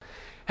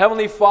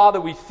Heavenly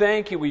Father, we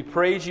thank you, we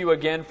praise you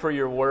again for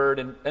your word.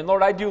 And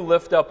Lord, I do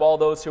lift up all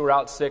those who are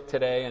out sick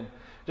today. And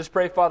just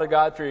pray, Father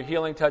God, for your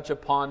healing touch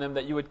upon them,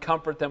 that you would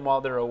comfort them while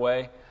they're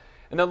away.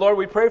 And then, Lord,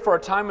 we pray for our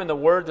time in the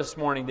word this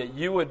morning, that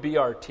you would be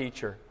our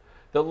teacher.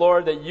 That,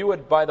 Lord, that you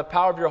would, by the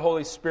power of your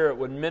Holy Spirit,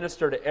 would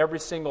minister to every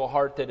single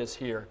heart that is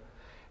here.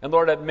 And,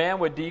 Lord, that man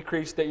would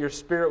decrease, that your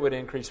Spirit would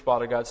increase,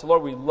 Father God. So,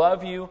 Lord, we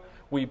love you,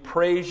 we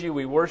praise you,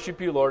 we worship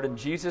you, Lord. In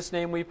Jesus'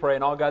 name we pray.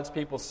 And all God's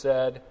people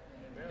said,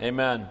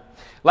 Amen.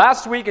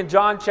 Last week in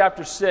John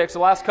chapter 6, the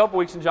last couple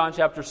weeks in John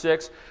chapter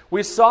 6,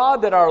 we saw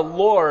that our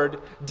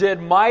Lord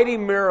did mighty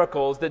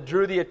miracles that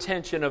drew the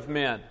attention of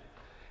men.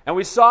 And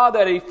we saw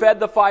that He fed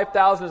the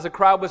 5,000 as the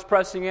crowd was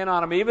pressing in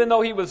on Him, even though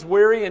He was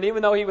weary and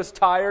even though He was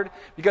tired,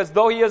 because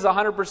though He is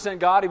 100%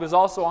 God, He was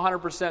also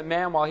 100%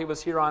 man while He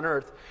was here on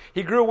earth.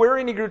 He grew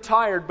weary and He grew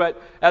tired,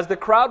 but as the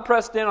crowd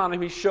pressed in on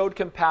Him, He showed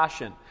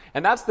compassion.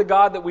 And that's the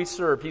God that we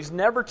serve. He's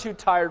never too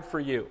tired for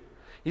you.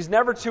 He's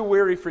never too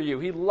weary for you.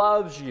 He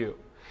loves you.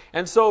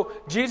 And so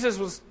Jesus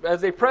was,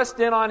 as they pressed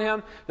in on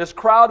Him, this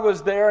crowd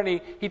was there,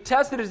 and he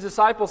tested His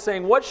disciples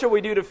saying, what shall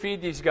we do to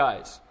feed these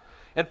guys?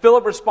 And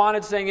Philip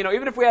responded saying,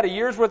 even if we had a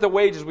year's worth of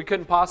wages, we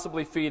couldn't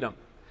possibly feed them.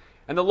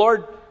 And the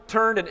Lord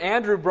turned, and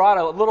Andrew brought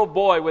a little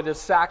boy with his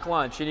sack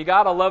lunch. And you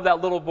got to love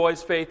that little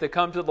boy's faith to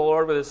come to the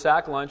Lord with his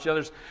sack lunch.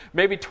 There's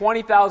maybe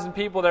 20,000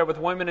 people there with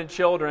women and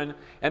children,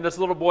 and this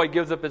little boy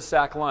gives up his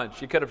sack lunch.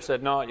 He could have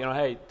said, no,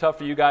 hey, tough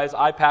for you guys.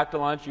 I packed a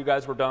lunch. You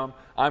guys were dumb.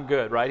 I'm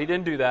good, right? He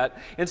didn't do that.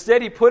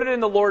 Instead, he put it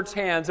in the Lord's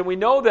hands. And we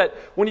know that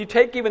when you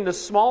take even the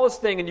smallest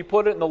thing and you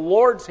put it in the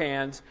Lord's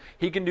hands,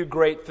 He can do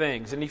great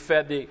things. And He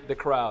fed the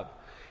crowd.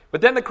 But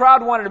then the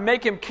crowd wanted to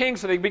make Him king,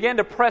 so they began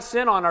to press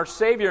in on our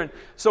Savior. And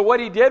so what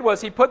He did was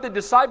He put the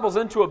disciples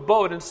into a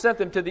boat and sent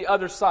them to the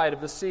other side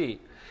of the sea.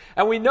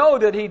 And we know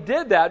that He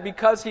did that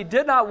because He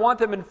did not want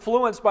them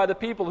influenced by the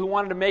people who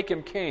wanted to make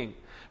Him king.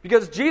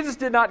 Because Jesus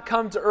did not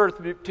come to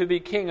earth to be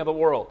king of the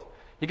world.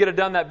 He could have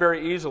done that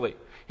very easily.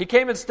 He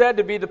came instead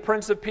to be the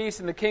Prince of Peace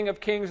and the King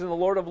of Kings and the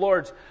Lord of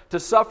Lords, to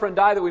suffer and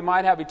die that we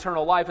might have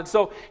eternal life. And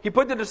so He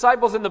put the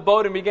disciples in the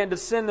boat and began to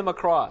send them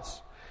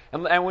across.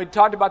 And we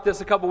talked about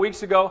this a couple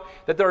weeks ago,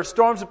 that there are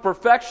storms of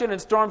perfection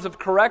and storms of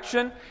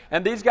correction.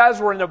 And these guys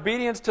were in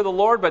obedience to the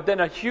Lord, but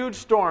then a huge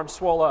storm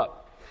swelled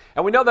up.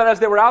 And we know that as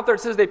they were out there, it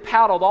says they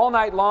paddled all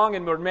night long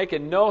and were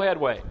making no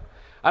headway.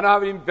 I don't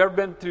know if you've ever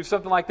been through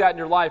something like that in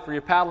your life, where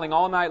you're paddling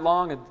all night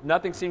long and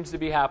nothing seems to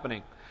be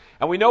happening.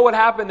 And we know what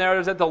happened there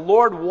is that the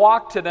Lord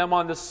walked to them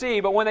on the sea,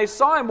 but when they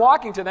saw Him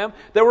walking to them,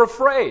 they were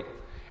afraid.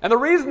 And the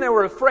reason they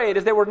were afraid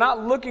is they were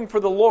not looking for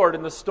the Lord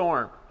in the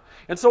storm.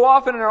 And so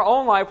often in our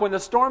own life, when the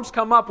storms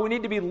come up, we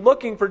need to be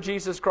looking for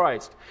Jesus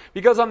Christ.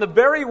 Because on the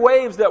very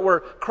waves that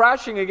were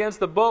crashing against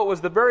the boat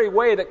was the very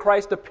way that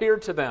Christ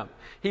appeared to them.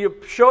 He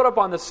showed up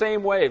on the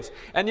same waves.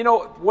 And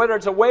whether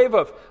it's a wave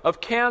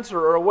of cancer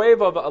or a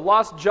wave of a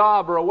lost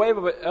job or a wave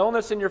of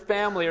illness in your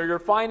family or your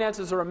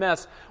finances are a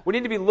mess, we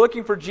need to be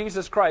looking for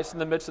Jesus Christ in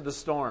the midst of the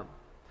storm.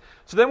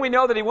 So then we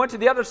know that He went to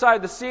the other side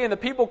of the sea and the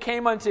people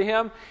came unto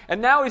Him,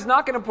 and now He's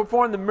not going to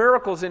perform the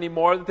miracles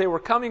anymore that they were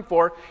coming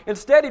for.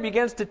 Instead, He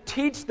begins to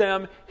teach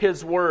them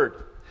His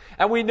Word.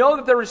 And we know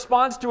that their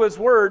response to His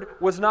Word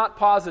was not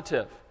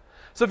positive.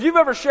 So if you've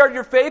ever shared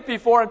your faith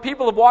before and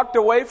people have walked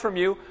away from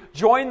you,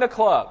 join the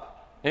club.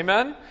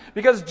 Amen?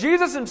 Because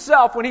Jesus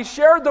Himself, when He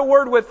shared the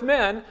Word with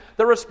men,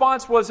 the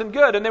response wasn't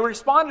good. And they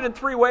responded in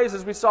three ways,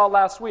 as we saw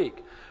last week.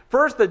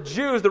 First, the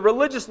Jews, the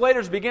religious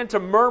leaders, began to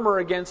murmur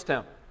against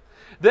Him.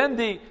 Then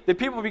the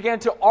people began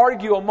to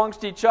argue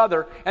amongst each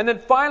other. And then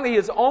finally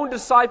His own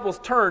disciples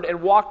turned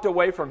and walked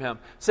away from Him,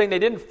 saying they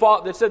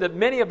said that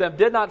many of them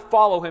did not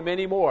follow Him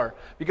anymore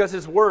because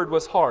His word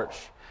was harsh.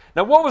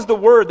 Now, what was the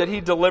word that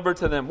He delivered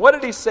to them? What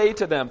did He say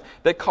to them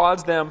that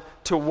caused them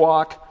to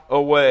walk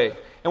away?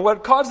 And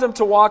what caused them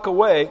to walk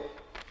away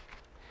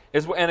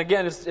is, and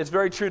again, it's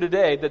very true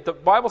today, that the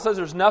Bible says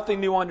there's nothing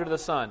new under the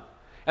sun.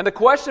 And the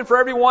question for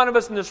every one of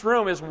us in this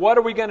room is, what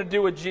are we going to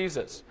do with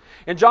Jesus?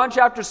 In John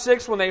chapter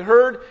 6, when they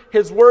heard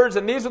His words,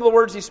 and these are the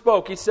words He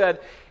spoke, He said,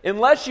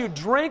 unless you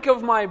drink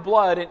of my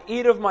blood and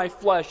eat of my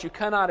flesh, you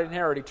cannot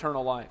inherit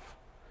eternal life.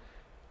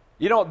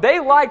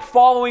 They liked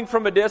following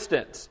from a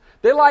distance.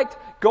 They liked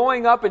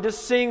going up and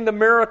just seeing the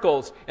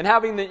miracles and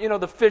having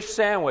the fish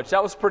sandwich.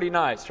 That was pretty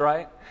nice,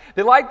 right?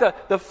 They liked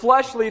the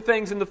fleshly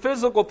things and the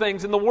physical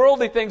things and the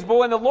worldly things. But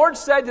when the Lord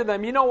said to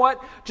them, you know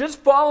what? Just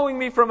following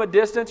me from a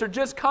distance or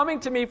just coming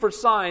to me for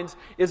signs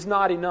is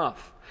not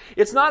enough.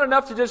 It's not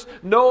enough to just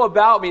know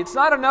about me. It's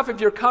not enough if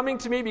you're coming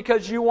to me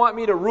because you want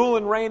me to rule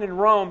and reign in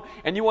Rome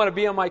and you want to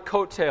be on my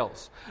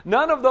coattails.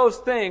 None of those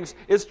things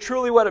is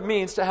truly what it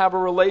means to have a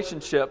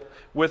relationship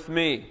with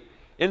me.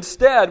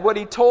 Instead, what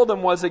He told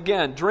them was,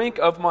 again, drink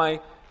of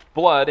my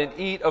blood and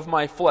eat of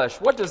my flesh.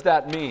 What does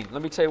that mean?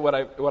 Let me tell you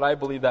what I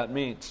believe that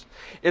means.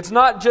 It's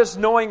not just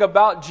knowing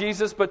about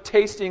Jesus, but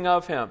tasting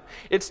of Him.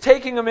 It's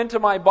taking Him into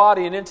my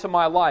body and into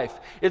my life.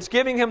 It's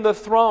giving Him the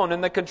throne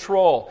and the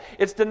control.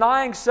 It's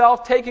denying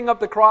self, taking up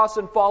the cross,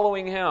 and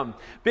following Him.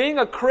 Being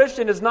a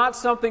Christian is not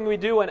something we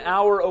do an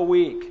hour a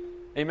week.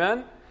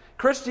 Amen?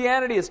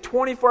 Christianity is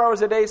 24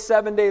 hours a day,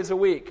 7 days a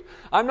week.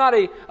 I'm not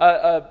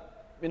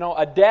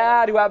a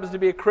dad who happens to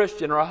be a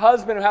Christian, or a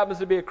husband who happens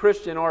to be a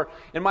Christian, or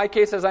in my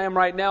case, as I am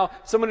right now,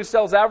 someone who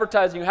sells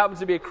advertising who happens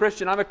to be a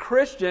Christian. I'm a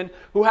Christian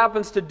who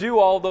happens to do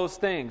all those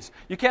things.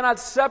 You cannot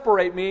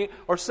separate me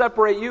or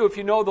separate you if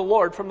you know the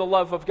Lord from the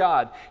love of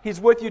God.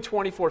 He's with you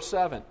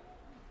 24/7.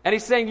 And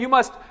He's saying, you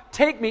must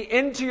take me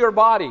into your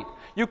body.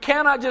 You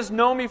cannot just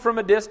know me from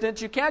a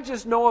distance. You can't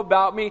just know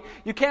about me.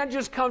 You can't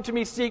just come to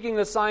me seeking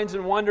the signs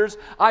and wonders.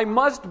 I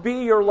must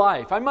be your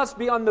life. I must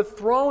be on the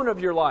throne of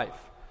your life.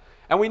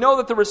 And we know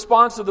that the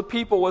response of the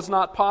people was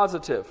not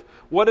positive.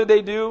 What did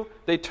they do?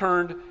 They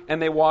turned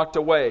and they walked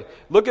away.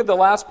 Look at the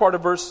last part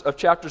of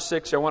chapter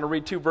 6. I want to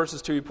read 2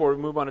 verses to you before we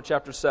move on to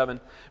chapter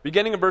 7.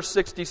 Beginning in verse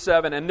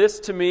 67, and this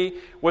to me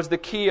was the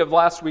key of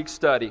last week's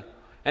study.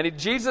 And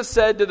Jesus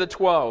said to the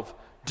 12,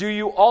 do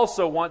you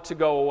also want to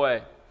go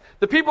away?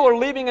 The people are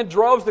leaving in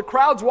droves. The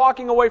crowd's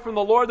walking away from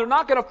the Lord. They're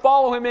not going to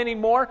follow Him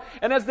anymore.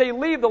 And as they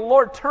leave, the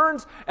Lord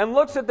turns and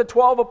looks at the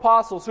 12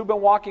 apostles who've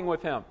been walking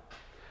with Him.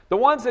 The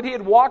ones that He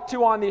had walked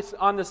to on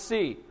the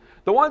sea.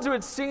 The ones who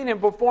had seen Him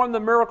perform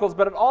the miracles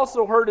but had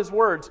also heard His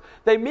words.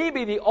 They may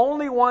be the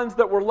only ones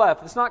that were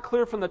left. It's not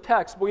clear from the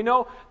text, but we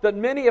know that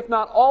many, if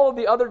not all of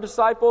the other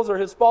disciples or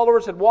His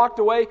followers had walked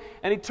away.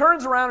 And He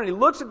turns around and He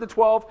looks at the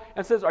 12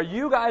 and says, are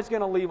you guys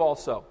going to leave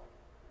also?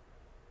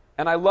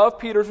 And I love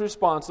Peter's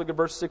response. Look at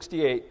verse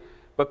 68.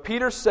 But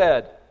Peter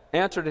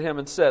answered Him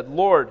and said,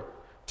 Lord,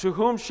 to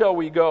whom shall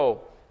we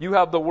go? You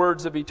have the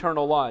words of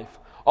eternal life.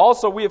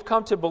 Also, we have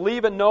come to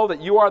believe and know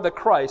that you are the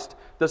Christ,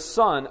 the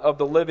Son of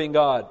the living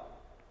God.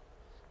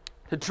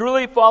 To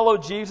truly follow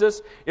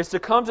Jesus is to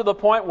come to the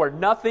point where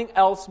nothing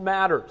else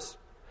matters.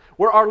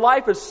 Where our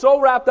life is so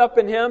wrapped up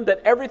in Him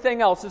that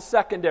everything else is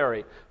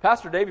secondary.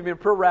 Pastor Dave, you've been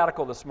pretty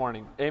radical this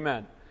morning.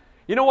 Amen.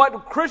 You know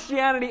what?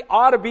 Christianity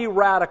ought to be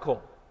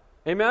radical.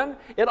 Amen?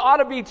 It ought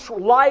to be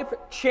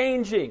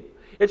life-changing.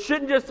 It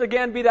shouldn't just,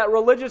 again, be that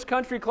religious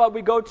country club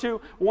we go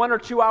to 1 or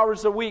 2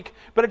 hours a week,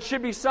 but it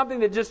should be something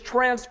that just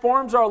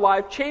transforms our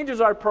life, changes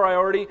our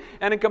priority,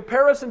 and in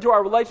comparison to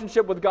our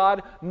relationship with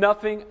God,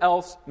 nothing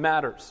else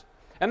matters.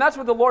 And that's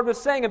what the Lord was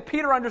saying, and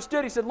Peter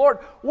understood. He said, Lord,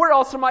 where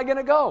else am I going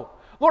to go?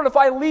 Lord, if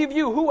I leave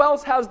you, who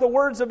else has the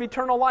words of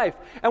eternal life?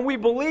 And we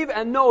believe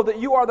and know that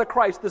you are the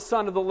Christ, the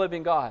Son of the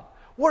living God.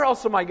 Where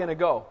else am I going to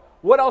go?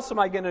 What else am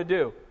I going to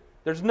do?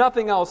 There's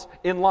nothing else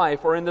in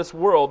life or in this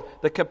world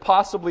that could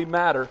possibly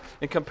matter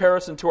in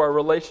comparison to our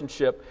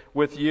relationship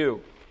with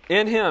you.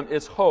 In Him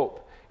is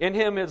hope. In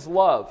Him is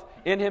love.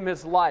 In Him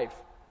is life.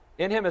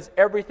 In Him is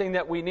everything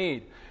that we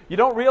need. You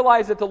don't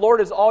realize that the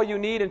Lord is all you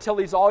need until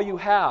He's all you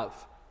have.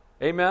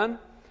 Amen?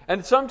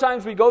 And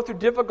sometimes we go through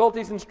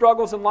difficulties and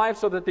struggles in life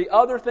so that the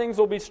other things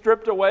will be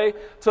stripped away,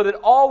 so that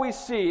all we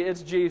see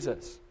is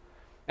Jesus.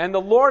 And the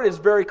Lord is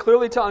very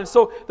clearly telling us.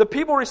 So the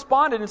people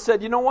responded and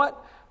said, you know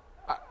what?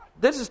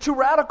 This is too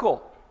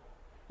radical.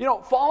 You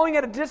know, following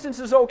at a distance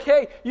is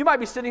okay. You might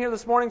be sitting here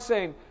this morning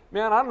saying,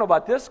 man, I don't know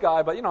about this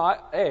guy, but, 1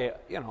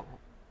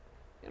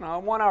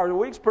 hour a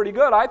week's pretty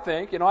good, I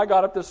think. I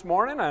got up this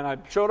morning and I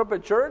showed up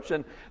at church,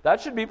 and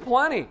that should be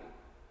plenty.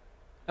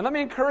 And let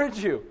me encourage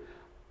you.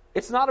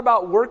 It's not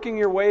about working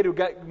your way to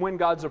win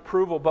God's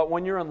approval, but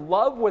when you're in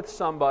love with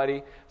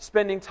somebody,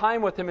 spending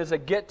time with Him is a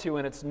get to,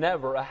 and it's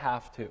never a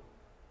have to.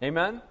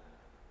 Amen?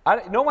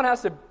 No one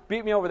has to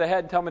beat me over the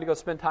head and tell me to go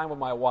spend time with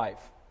my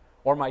wife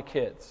or my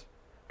kids,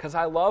 because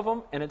I love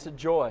them and it's a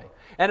joy.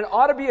 And it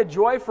ought to be a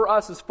joy for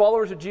us as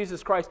followers of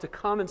Jesus Christ to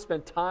come and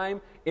spend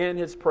time in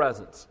His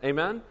presence.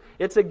 Amen?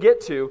 It's a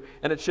get to,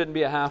 and it shouldn't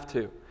be a have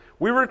to.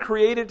 We were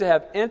created to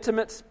have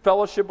intimate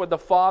fellowship with the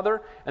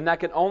Father, and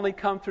that can only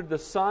come through the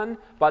Son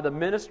by the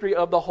ministry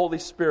of the Holy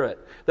Spirit.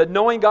 That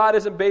knowing God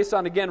isn't based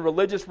on, again,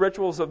 religious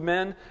rituals of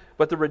men,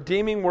 but the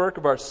redeeming work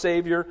of our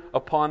Savior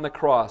upon the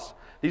cross.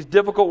 These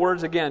difficult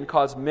words, again,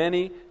 cause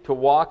many to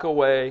walk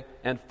away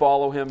and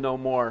follow Him no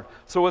more.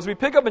 So as we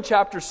pick up in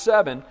chapter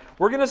 7,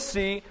 we're going to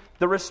see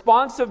the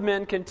response of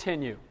men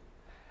continue.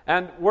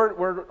 And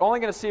we're only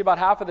going to see about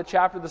half of the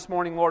chapter this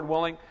morning, Lord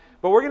willing.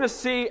 But we're going to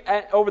see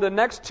over the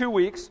next 2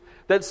 weeks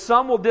that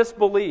some will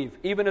disbelieve,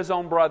 even His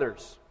own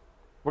brothers.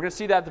 We're going to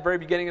see that at the very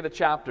beginning of the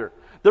chapter.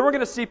 Then we're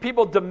going to see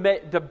people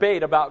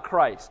debate about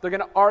Christ. They're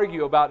going to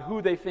argue about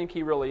who they think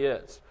He really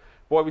is.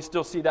 Boy, we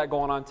still see that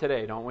going on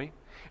today, don't we?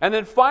 And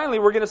then finally,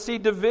 we're going to see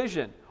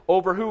division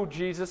over who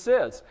Jesus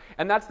is.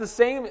 And that's the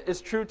same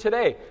is true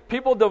today.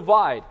 People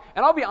divide.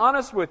 And I'll be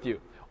honest with you.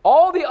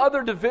 All the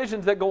other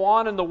divisions that go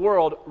on in the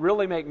world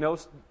really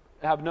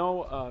have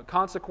no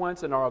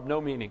consequence and are of no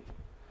meaning.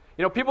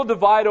 People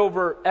divide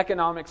over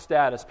economic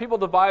status. People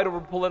divide over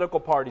political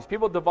parties.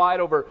 People divide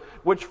over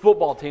which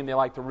football team they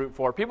like to root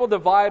for. People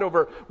divide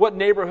over what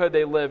neighborhood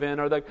they live in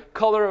or the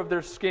color of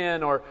their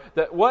skin or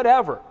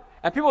whatever.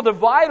 And people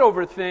divide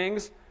over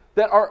things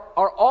that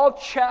are all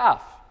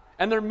chaff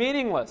and they're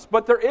meaningless.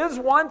 But there is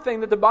one thing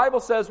that the Bible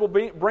says will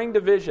bring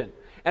division,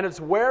 and it's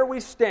where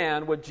we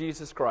stand with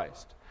Jesus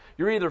Christ.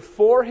 You're either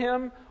for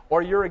Him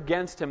or you're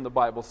against Him, the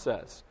Bible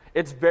says.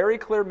 It's a very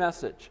clear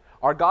message.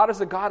 Our God is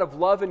a God of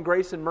love and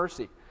grace and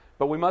mercy.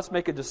 but we must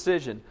make a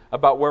decision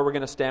about where we're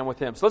going to stand with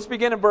Him. So let's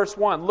begin in verse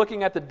 1,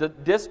 looking at the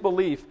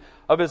disbelief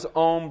of His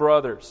own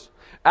brothers.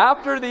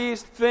 After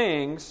these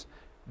things,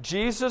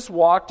 Jesus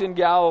walked in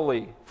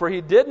Galilee, for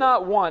He did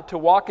not want to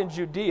walk in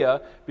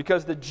Judea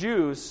because the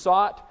Jews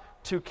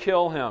sought to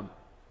kill Him.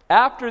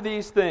 After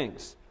these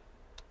things.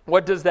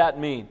 What does that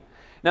mean?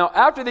 Now,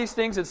 after these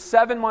things, it's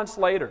 7 months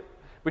later.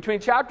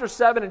 Between chapter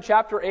 7 and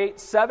chapter 8,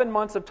 7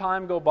 months of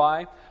time go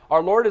by.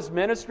 Our Lord is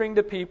ministering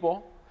to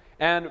people.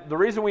 And the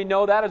reason we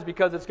know that is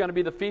because it's going to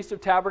be the Feast of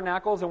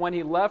Tabernacles. And when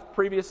He left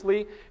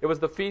previously, it was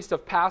the Feast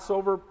of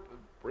Passover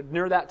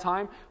near that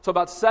time. So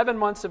about 7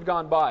 months have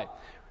gone by.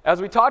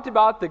 As we talked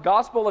about, the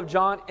Gospel of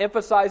John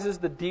emphasizes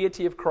the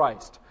deity of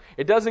Christ.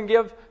 It doesn't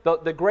give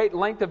the great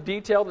length of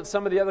detail that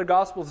some of the other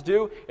Gospels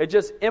do. It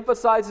just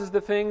emphasizes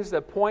the things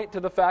that point to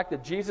the fact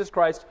that Jesus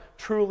Christ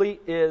truly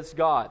is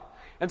God.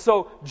 And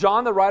so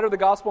John, the writer of the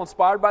Gospel,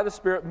 inspired by the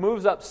Spirit,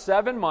 moves up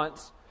 7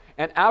 months.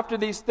 And after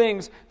these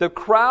things, the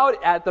crowd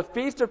at the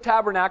Feast of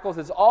Tabernacles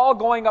is all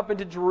going up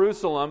into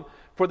Jerusalem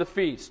for the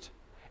feast.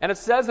 And it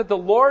says that the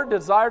Lord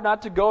desired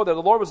not to go there.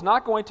 The Lord was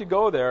not going to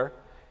go there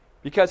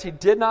because He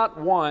did not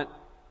want,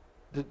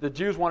 the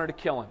Jews wanted to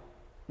kill Him.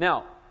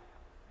 Now,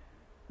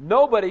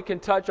 nobody can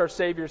touch our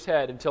Savior's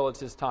head until it's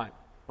His time.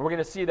 And we're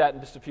going to see that in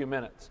just a few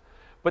minutes.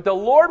 But the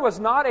Lord was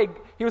not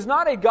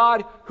a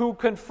God who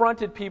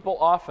confronted people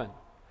often.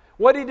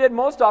 What He did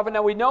most often,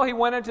 now we know He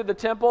went into the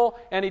temple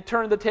and He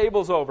turned the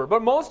tables over.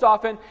 But most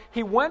often,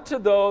 He went to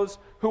those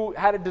who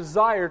had a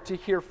desire to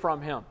hear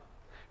from Him.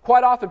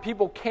 Quite often,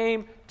 people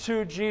came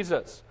to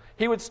Jesus.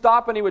 He would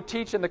stop and He would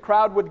teach and the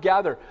crowd would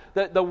gather.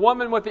 The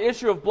woman with the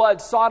issue of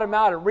blood sought Him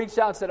out and reached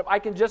out and said, if I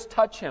can just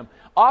touch Him.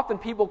 Often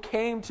people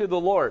came to the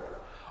Lord.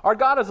 Our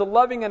God is a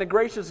loving and a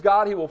gracious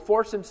God. He will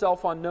force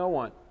Himself on no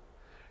one.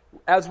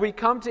 As we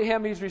come to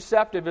Him, He's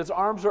receptive. His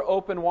arms are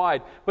open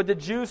wide. But the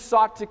Jews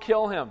sought to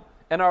kill Him.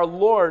 And our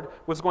Lord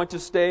was going to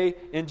stay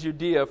in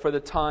Judea for the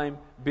time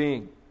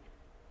being.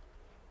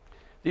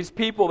 These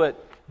people that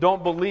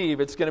don't believe,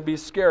 it's going to be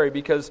scary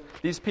because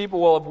these people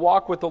will have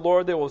walked with the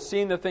Lord. They will have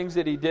seen the things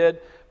that He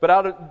did.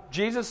 But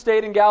Jesus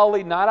stayed in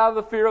Galilee not out of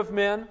the fear of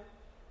men,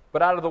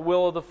 but out of the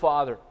will of the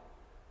Father.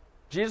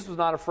 Jesus was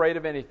not afraid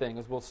of anything,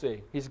 as we'll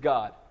see. He's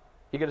God.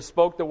 He could have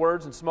spoke the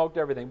words and smoked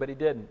everything, but He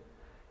didn't.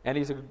 And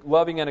He's a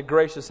loving and a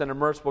gracious and a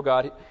merciful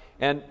God.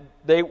 And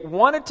they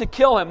wanted to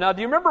kill Him. Now,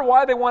 do you remember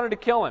why they wanted to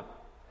kill Him?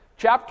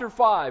 Chapter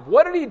 5.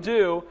 What did He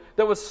do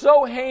that was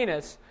so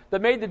heinous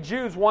that made the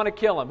Jews want to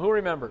kill Him? Who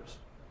remembers?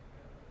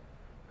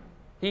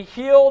 He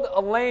healed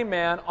a lame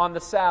man on the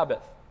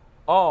Sabbath.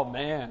 Oh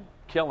man,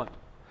 kill Him.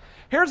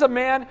 Here's a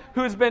man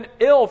who's been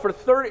ill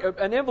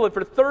an invalid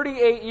for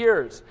 38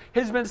 years.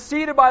 He's been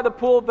seated by the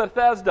pool of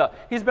Bethesda.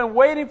 He's been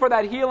waiting for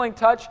that healing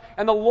touch,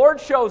 and the Lord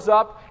shows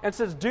up and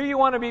says, do you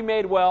want to be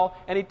made well?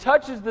 And He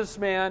touches this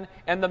man,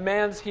 and the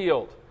man's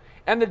healed.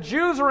 And the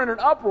Jews are in an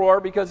uproar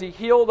because He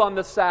healed on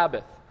the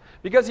Sabbath.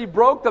 Because He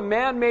broke the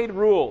man-made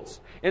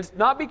rules. It's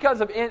not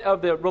because of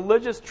the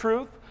religious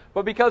truth,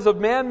 but because of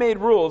man-made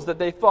rules that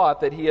they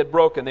thought that He had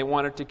broken. They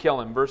wanted to kill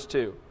Him. Verse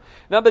 2.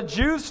 Now the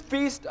Jews'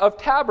 Feast of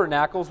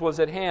Tabernacles was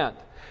at hand.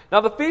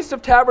 Now the Feast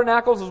of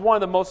Tabernacles is one of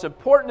the most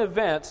important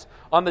events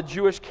on the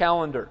Jewish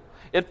calendar.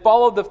 It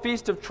followed the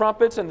Feast of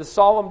Trumpets and the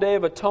Solemn Day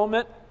of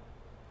Atonement.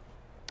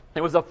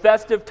 It was a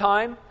festive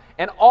time.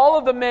 And all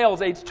of the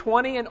males aged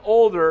 20 and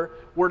older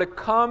were to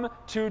come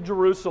to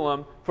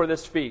Jerusalem for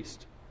this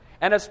feast.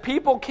 And as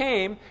people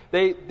came,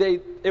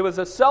 it was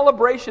a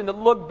celebration that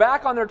looked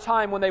back on their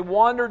time when they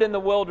wandered in the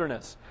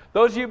wilderness.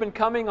 Those of you who have been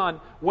coming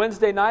on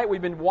Wednesday night,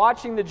 we've been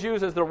watching the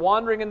Jews as they're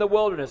wandering in the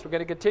wilderness. We're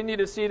going to continue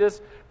to see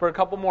this for a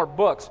couple more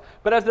books.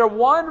 But as they're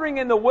wandering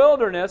in the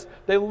wilderness,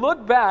 they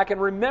look back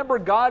and remember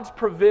God's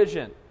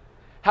provision.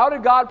 How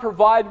did God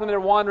provide when they're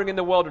wandering in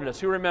the wilderness?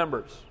 Who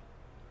remembers?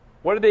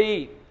 What did they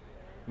eat?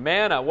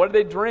 Manna. What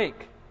did they drink?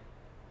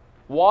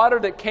 Water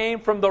that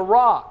came from the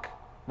rock.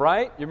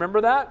 Right? You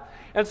remember that?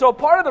 And so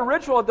part of the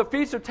ritual at the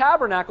Feast of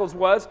Tabernacles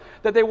was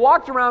that they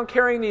walked around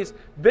carrying these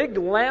big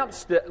golden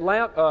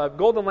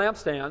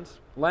lampstands,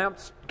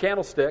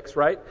 candlesticks,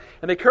 right?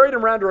 And they carried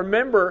them around to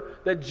remember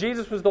that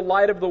Jesus was the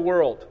light of the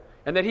world.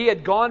 And that He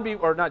had gone,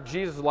 or not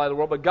Jesus is the light of the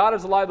world, but God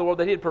is the light of the world,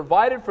 that He had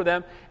provided for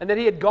them, and that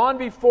He had gone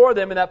before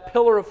them in that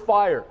pillar of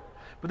fire.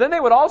 But then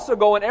they would also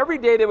go, and every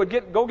day they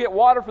would go get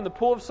water from the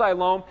pool of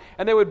Siloam,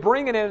 and they would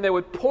bring it in, and they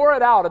would pour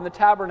it out in the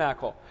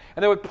tabernacle.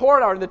 And they would pour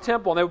it out in the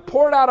temple, and they would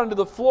pour it out onto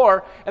the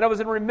floor, and it was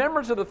in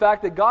remembrance of the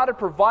fact that God had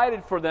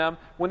provided for them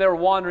when they were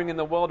wandering in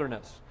the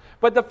wilderness.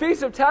 But the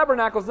Feast of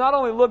Tabernacles not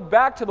only looked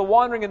back to the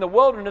wandering in the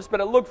wilderness, but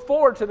it looked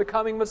forward to the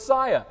coming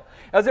Messiah.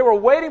 As they were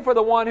waiting for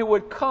the one who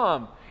would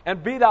come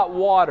and be that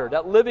water,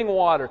 that living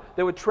water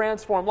that would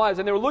transform lives.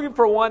 And they were looking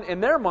for one, in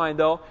their mind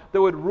though,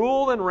 that would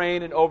rule and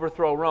reign and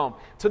overthrow Rome.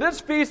 So this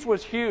feast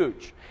was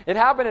huge. It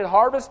happened at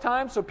harvest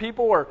time, so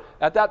people were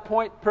at that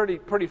point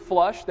pretty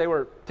flush. They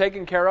were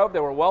taken care of, they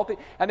were wealthy.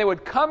 And they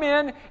would come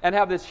in and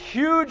have this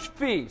huge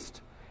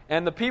feast.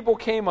 And the people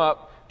came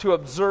up to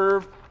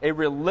observe a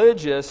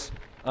religious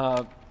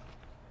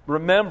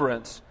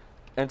remembrance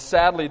And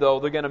sadly, though,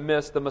 they're going to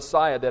miss the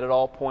Messiah that it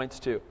all points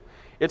to.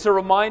 It's a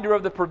reminder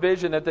of the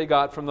provision that they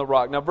got from the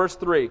rock. Now, verse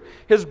 3.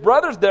 His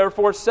brothers,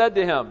 therefore, said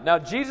to him. Now,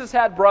 Jesus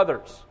had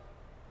brothers.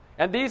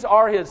 And these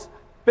are his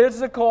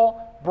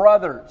physical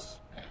brothers.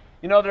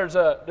 You know,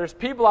 there's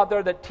people out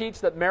there that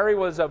teach that Mary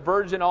was a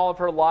virgin all of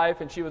her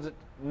life, and she was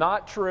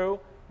not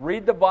true.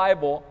 Read the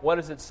Bible. What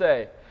does it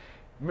say?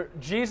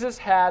 Jesus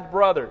had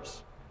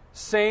brothers.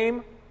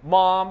 Same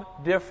mom,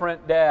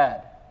 different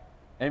dad.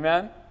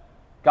 Amen?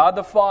 God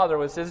the Father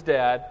was his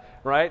dad,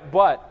 right?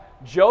 But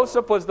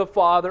Joseph was the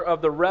father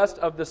of the rest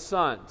of the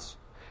sons.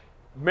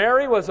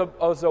 Mary was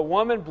a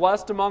woman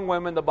blessed among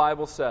women, the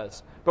Bible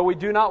says. But we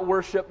do not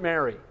worship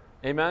Mary.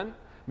 Amen?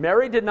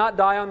 Mary did not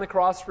die on the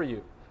cross for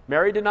you.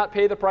 Mary did not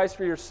pay the price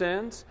for your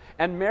sins.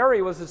 And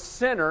Mary was a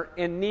sinner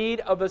in need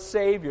of a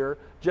Savior,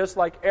 just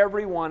like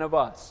every one of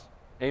us.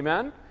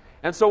 Amen?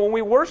 And so when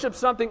we worship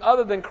something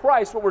other than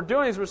Christ, what we're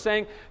doing is we're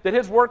saying that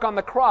his work on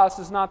the cross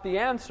is not the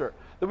answer.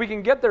 That we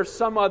can get there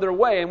some other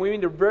way. And we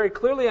need to very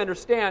clearly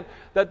understand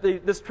that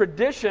this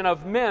tradition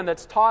of men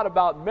that's taught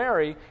about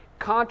Mary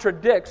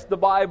contradicts the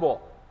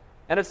Bible.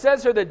 And it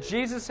says here that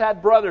Jesus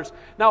had brothers.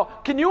 Now,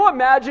 can you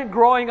imagine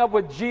growing up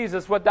with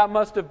Jesus, what that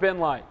must have been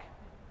like?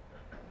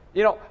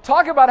 You know,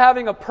 talk about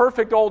having a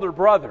perfect older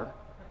brother,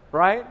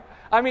 right?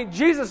 I mean,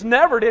 Jesus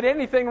never did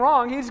anything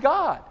wrong. He's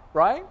God,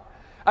 right?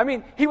 I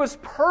mean, he was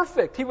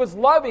perfect. He was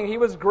loving. He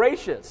was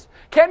gracious.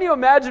 Can you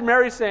imagine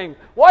Mary saying,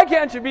 why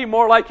can't you be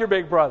more like your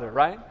big brother,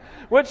 right?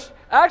 Which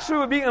actually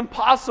would be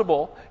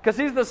impossible because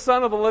he's the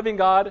Son of the living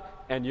God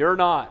and you're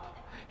not.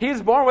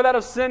 He's born without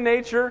a sin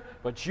nature,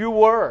 but you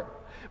were.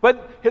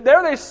 But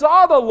there they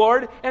saw the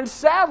Lord, and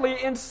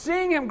sadly, in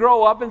seeing him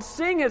grow up and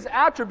seeing his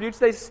attributes,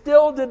 they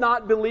still did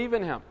not believe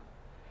in him.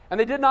 And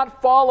they did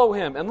not follow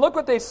him. And look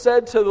what they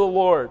said to the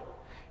Lord.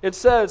 It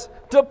says,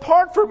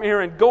 depart from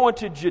here and go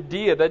into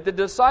Judea, that the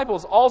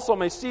disciples also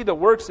may see the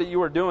works that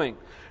you are doing.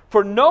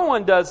 For no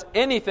one does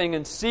anything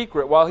in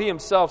secret while he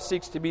himself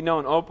seeks to be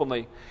known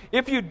openly.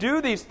 If you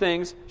do these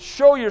things,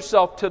 show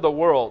yourself to the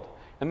world.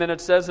 And then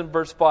it says in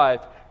verse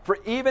 5, for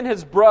even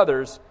his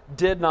brothers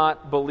did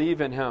not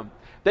believe in him.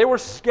 They were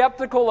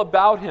skeptical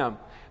about him.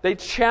 They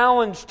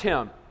challenged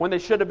him when they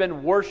should have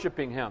been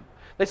worshiping him.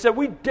 They said,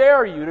 we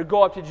dare you to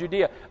go up to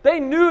Judea.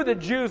 They knew the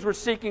Jews were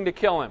seeking to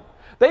kill him.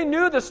 They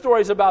knew the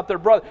stories about their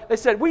brother. They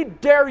said, we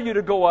dare you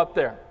to go up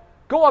there.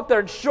 Go up there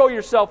and show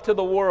yourself to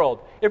the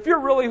world. If you're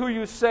really who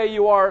you say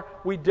you are,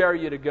 we dare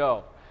you to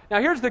go. Now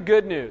here's the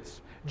good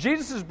news.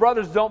 Jesus'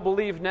 brothers don't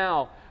believe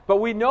now, but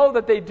we know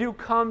that they do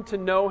come to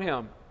know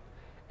him.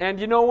 And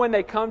you know when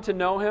they come to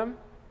know him?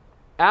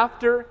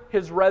 After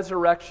his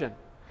resurrection.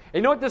 And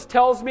you know what this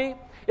tells me?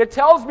 It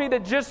tells me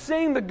that just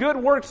seeing the good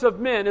works of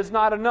men is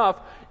not enough.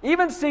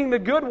 Even seeing the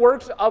good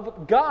works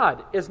of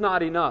God is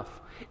not enough.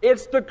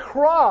 It's the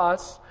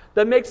cross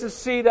that makes us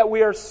see that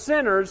we are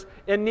sinners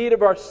in need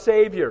of our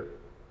Savior.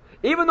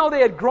 Even though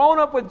they had grown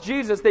up with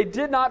Jesus, they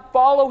did not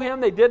follow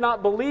him, they did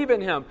not believe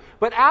in him.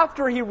 But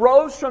after he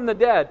rose from the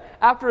dead,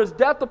 after his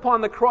death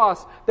upon the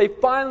cross, they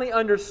finally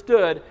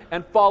understood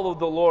and followed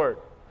the Lord.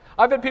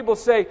 I've had people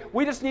say,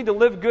 we just need to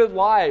live good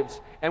lives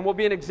and we'll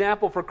be an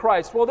example for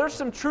Christ. Well, there's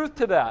some truth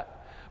to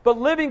that. But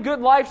living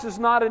good lives is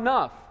not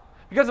enough.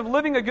 Because if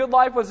living a good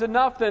life was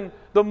enough, then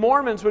the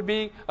Mormons would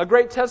be a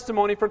great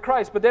testimony for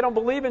Christ. But they don't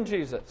believe in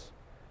Jesus,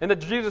 in the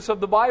Jesus of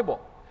the Bible.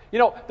 You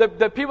know,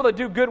 the people that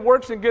do good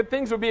works and good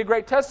things would be a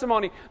great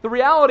testimony. The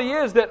reality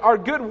is that our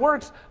good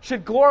works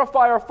should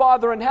glorify our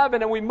Father in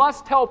heaven, and we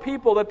must tell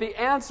people that the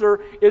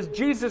answer is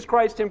Jesus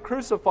Christ, him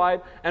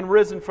crucified and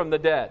risen from the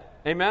dead.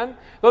 Amen?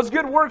 Those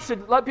good works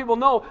should let people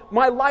know,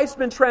 my life's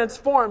been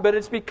transformed, but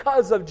it's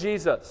because of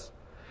Jesus.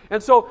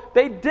 And so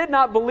they did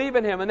not believe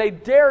in him, and they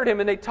dared him,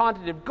 and they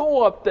taunted him.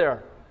 Go up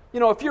there. You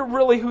know, if you're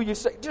really who you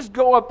say, just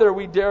go up there,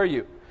 we dare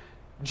you.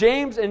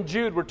 James and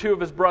Jude were two of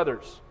his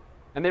brothers,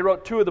 and they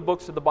wrote two of the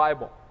books of the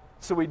Bible.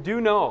 So we do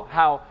know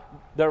how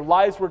their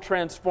lives were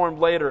transformed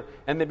later,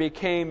 and they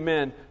became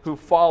men who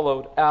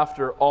followed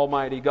after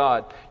Almighty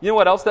God. You know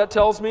what else that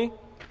tells me?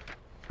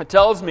 It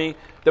tells me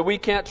that we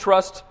can't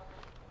trust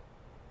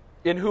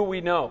in who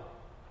we know,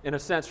 in a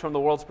sense, from the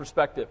world's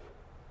perspective.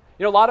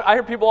 You know, I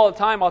hear people all the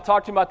time, I'll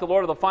talk to them about the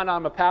Lord, or they'll find out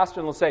I'm a pastor,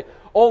 and they'll say,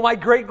 oh, my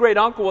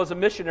great-great-uncle was a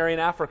missionary in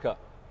Africa.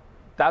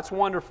 That's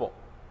wonderful.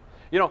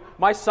 You know,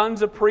 my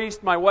son's a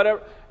priest, my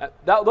whatever.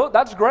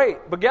 That's great.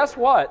 But guess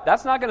what?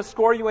 That's not going to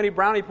score you any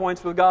brownie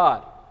points with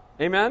God.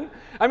 Amen?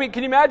 I mean,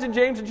 can you imagine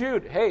James and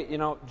Jude? Hey, you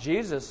know,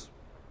 Jesus,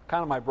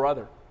 kind of my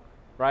brother,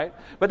 right?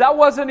 But that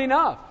wasn't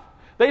enough.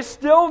 They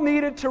still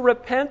needed to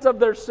repent of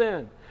their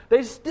sin.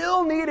 They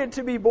still needed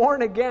to be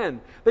born again.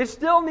 They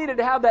still needed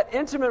to have that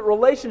intimate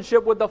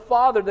relationship with the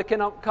Father that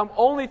can come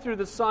only through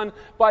the Son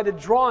by the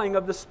drawing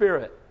of the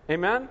Spirit.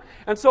 Amen?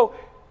 And so,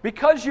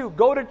 because you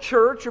go to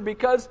church, or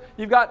because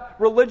you've got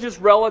religious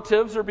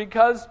relatives, or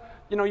because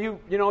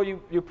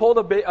you pulled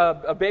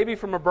a baby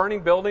from a burning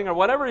building, or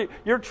whatever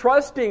you're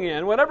trusting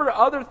in, whatever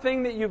other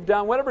thing that you've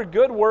done, whatever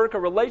good work or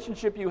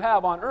relationship you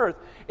have on earth,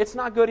 it's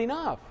not good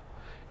enough.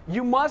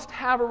 You must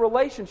have a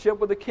relationship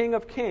with the King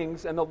of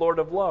Kings and the Lord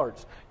of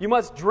Lords. You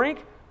must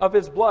drink of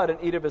His blood and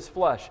eat of His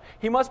flesh.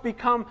 He must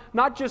become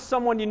not just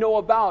someone you know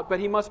about, but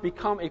He must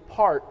become a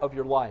part of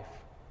your life.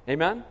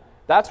 Amen?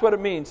 That's what it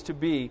means to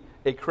be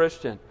a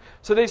Christian.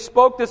 So they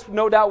spoke this,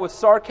 no doubt, with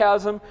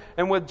sarcasm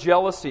and with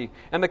jealousy,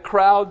 and the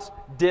crowds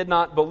did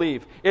not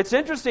believe. It's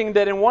interesting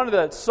that in one of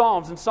the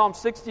Psalms, in Psalm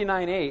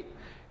 69:8,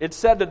 it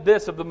said that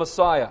this of the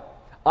Messiah,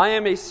 I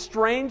am a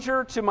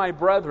stranger to my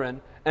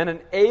brethren and an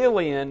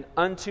alien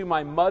unto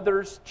my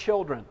mother's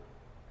children.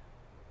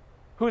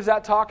 Who's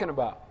that talking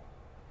about?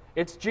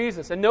 It's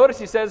Jesus. And notice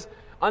he says,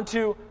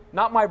 unto,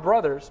 not my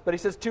brothers, but he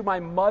says, to my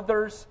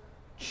mother's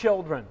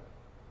children.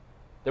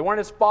 They weren't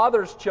his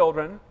father's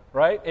children,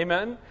 right?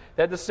 Amen?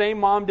 They had the same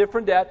mom,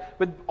 different dad.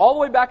 But all the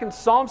way back in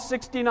Psalm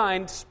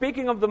 69,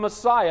 speaking of the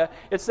Messiah,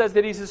 it says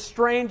that he's a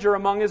stranger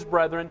among his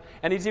brethren,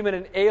 and he's even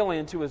an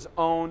alien to his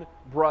own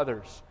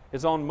brothers,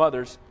 his own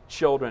mother's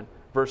children.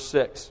 Verse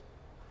 6.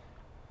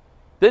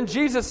 Then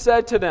Jesus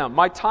said to them,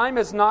 my time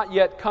has not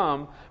yet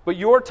come, but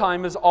your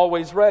time is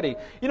always ready.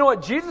 You know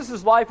what?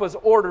 Jesus' life was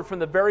ordered from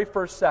the very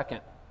first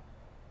second.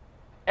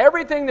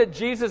 Everything that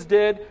Jesus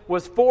did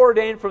was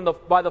foreordained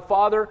by the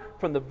Father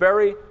from the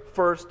very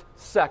first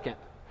second.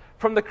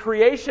 From the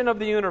creation of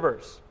the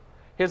universe,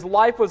 His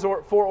life was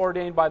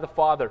foreordained by the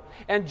Father.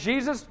 And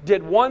Jesus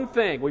did one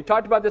thing. We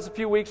talked about this a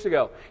few weeks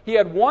ago. He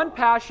had one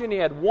passion, He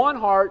had one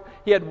heart,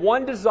 He had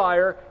one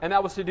desire, and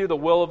that was to do the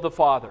will of the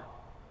Father.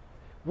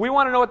 We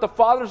want to know what the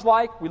Father's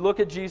like, we look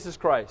at Jesus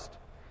Christ.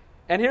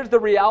 And here's the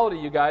reality,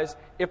 you guys.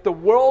 If the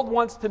world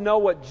wants to know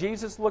what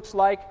Jesus looks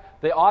like,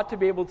 they ought to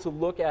be able to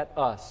look at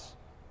us.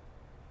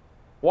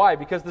 Why?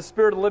 Because the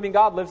Spirit of the living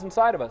God lives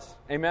inside of us.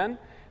 Amen?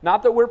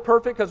 Not that we're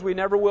perfect, because we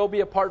never will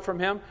be apart from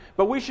Him,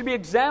 but we should be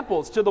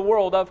examples to the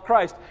world of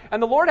Christ.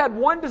 And the Lord had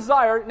one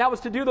desire, and that was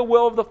to do the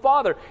will of the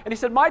Father. And He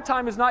said, my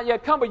time has not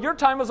yet come, but your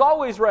time is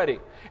always ready.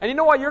 And you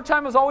know why your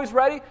time is always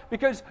ready?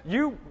 Because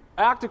you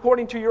act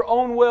according to your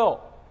own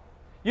will.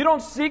 You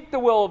don't seek the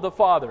will of the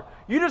Father.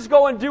 You just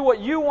go and do what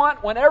you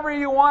want, whenever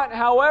you want,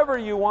 however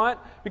you want,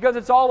 because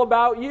it's all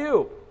about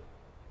you.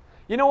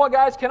 You know what,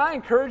 guys? Can I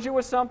encourage you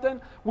with something?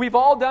 We've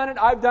all done it.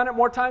 I've done it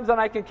more times than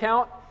I can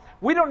count.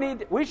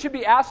 We should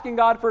be asking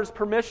God for His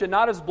permission,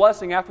 not His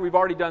blessing after we've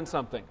already done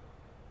something.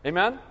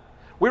 Amen?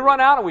 We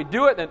run out and we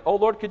do it, and then, oh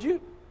Lord, could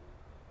you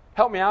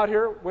help me out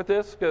here with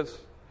this? Because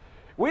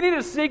we need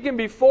to seek Him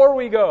before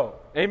we go.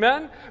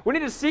 Amen? We need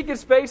to seek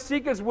His face,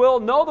 seek His will,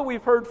 know that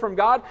we've heard from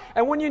God.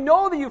 And when you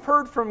know that you've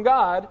heard from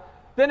God,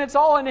 then it's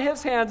all in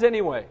His hands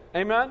anyway.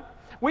 Amen?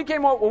 When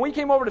we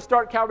came over to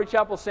start Calvary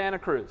Chapel Santa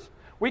Cruz,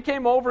 we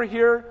came over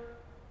here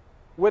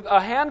with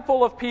a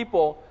handful of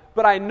people,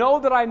 but I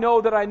know that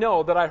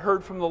I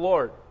heard from the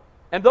Lord.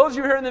 And those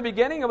you were here in the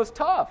beginning, it was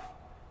tough.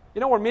 You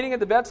know, we're meeting at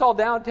the Vets Hall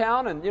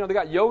downtown, and, you know, they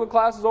got yoga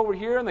classes over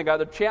here, and they got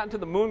the chanting to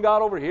the moon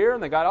god over here,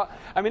 and they got,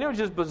 I mean, it was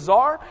just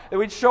bizarre. And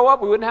we'd show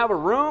up, we wouldn't have a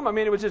room. I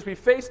mean, it would just be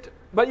faced.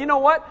 But you know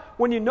what?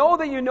 When you know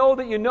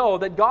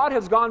that God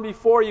has gone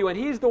before you, and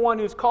He's the one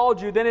who's called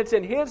you, then it's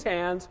in His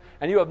hands,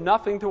 and you have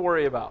nothing to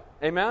worry about.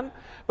 Amen?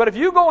 But if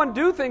you go and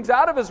do things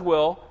out of His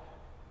will,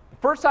 the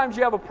first times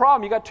you have a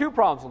problem, you got two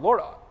problems.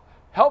 Lord,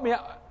 help me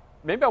out.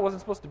 Maybe I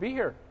wasn't supposed to be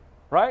here.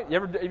 Right? You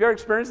ever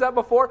experienced that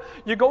before?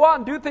 You go out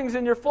and do things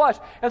in your flesh.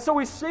 And so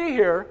we see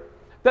here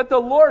that the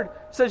Lord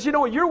says, you know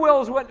what, your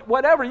will is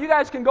whatever. You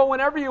guys can go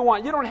whenever you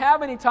want. You don't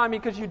have any time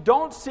because you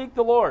don't seek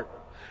the Lord.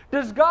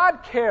 Does God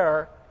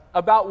care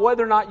about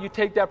whether or not you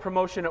take that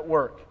promotion at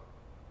work?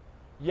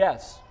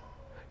 Yes.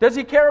 Does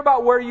He care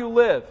about where you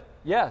live?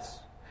 Yes.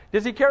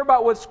 Does He care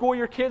about what school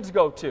your kids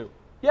go to?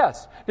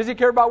 Yes. Does He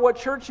care about what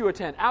church you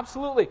attend?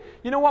 Absolutely.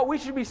 You know what? We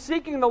should be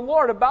seeking the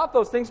Lord about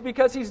those things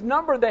because He's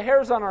numbered the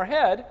hairs on our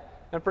head.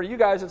 And for you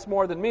guys, it's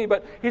more than me,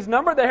 but He's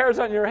numbered the hairs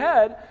on your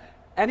head,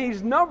 and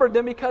He's numbered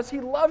them because He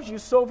loves you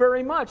so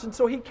very much. And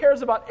so He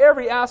cares about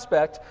every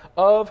aspect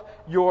of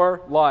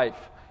your life.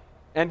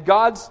 And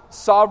God's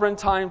sovereign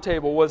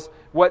timetable was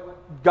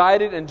what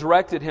guided and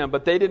directed Him,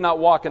 but they did not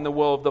walk in the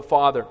will of the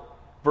Father.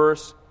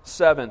 Verse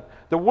 7.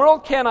 The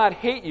world cannot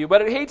hate you,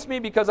 but it hates me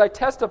because I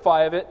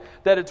testify of it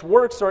that its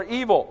works are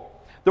evil.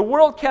 The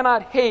world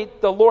cannot hate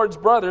the Lord's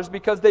brothers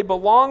because they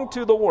belong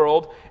to the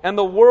world, and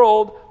the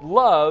world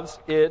loves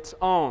its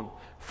own.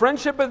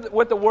 Friendship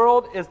with the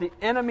world is the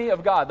enemy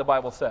of God, the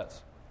Bible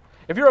says.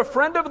 If you're a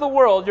friend of the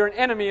world, you're an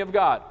enemy of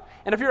God.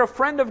 And if you're a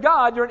friend of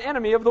God, you're an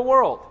enemy of the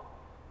world.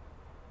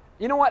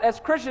 You know what? As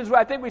Christians,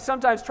 I think we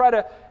sometimes try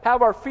to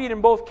have our feet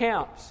in both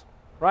camps,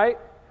 right?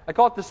 I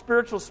call it the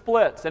spiritual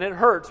splits, and it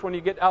hurts when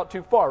you get out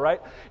too far,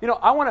 right? You know,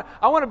 I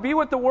want to be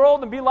with the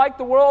world and be like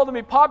the world and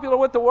be popular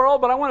with the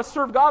world, but I want to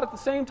serve God at the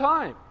same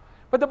time.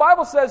 But the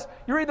Bible says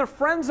you're either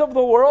friends of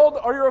the world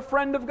or you're a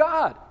friend of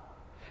God.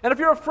 And if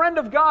you're a friend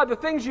of God, the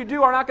things you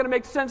do are not going to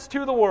make sense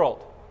to the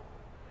world.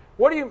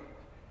 You're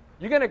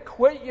going to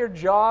quit your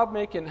job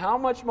making how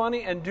much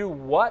money and do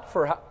what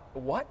for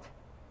what?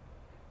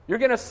 You're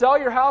going to sell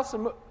your house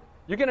and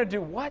you're going to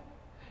do what?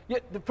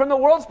 From the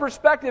world's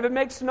perspective, it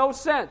makes no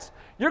sense.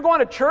 You're going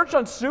to church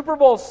on Super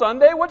Bowl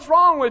Sunday? What's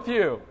wrong with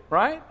you,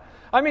 right?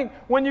 I mean,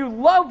 when you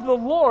love the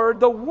Lord,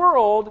 the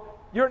world,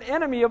 you're an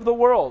enemy of the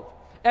world.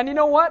 And you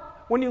know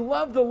what? When you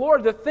love the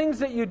Lord, the things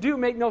that you do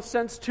make no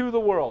sense to the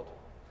world.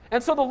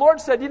 And so the Lord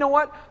said, you know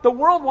what? The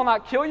world will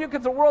not kill you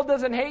because the world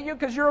doesn't hate you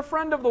because you're a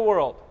friend of the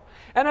world.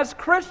 And as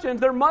Christians,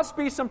 there must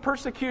be some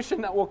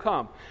persecution that will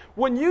come.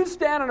 When you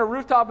stand on a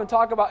rooftop and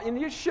talk about, and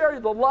you share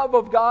the love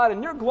of God,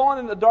 and you're glowing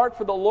in the dark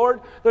for the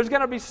Lord, there's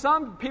going to be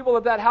some people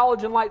that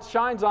halogen light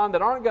shines on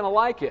that aren't going to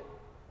like it.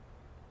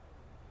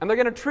 And they're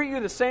going to treat you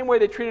the same way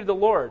they treated the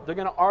Lord. They're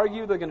going to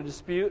argue, they're going to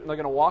dispute, and they're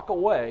going to walk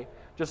away,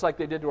 just like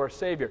they did to our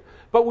Savior.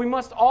 But we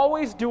must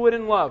always do it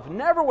in love,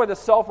 never with a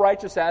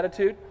self-righteous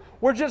attitude.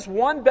 We're just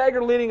one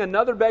beggar leading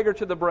another beggar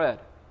to the bread.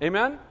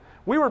 Amen?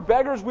 We were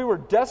beggars. We were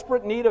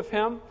desperate need of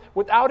Him.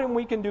 Without Him,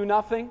 we can do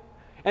nothing.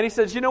 And He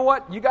says, you know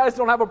what? You guys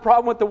don't have a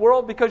problem with the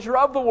world because you're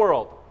of the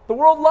world. The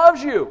world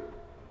loves you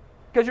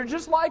because you're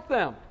just like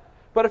them.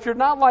 But if you're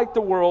not like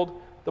the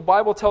world, the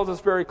Bible tells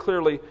us very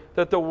clearly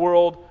that the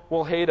world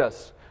will hate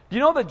us. Do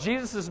you know that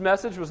Jesus'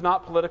 message was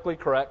not politically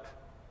correct?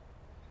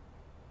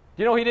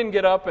 Do you know He didn't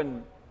get up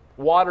and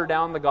water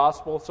down the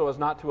gospel so as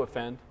not to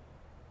offend?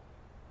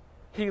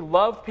 He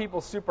loved people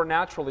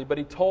supernaturally, but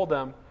He told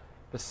them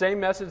the same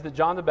message that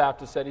John the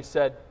Baptist said. He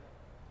said,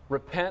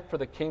 repent, for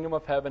the kingdom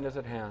of heaven is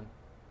at hand.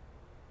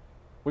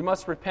 We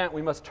must repent.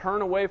 We must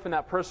turn away from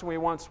that person we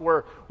once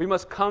were. We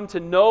must come to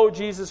know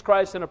Jesus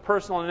Christ in a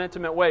personal and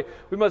intimate way.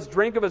 We must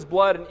drink of His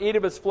blood and eat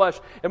of His flesh.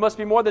 It must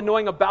be more than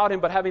knowing about Him,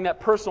 but having that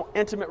personal,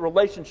 intimate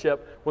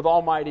relationship with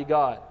Almighty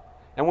God.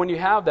 And when you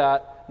have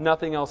that,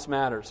 nothing else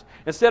matters.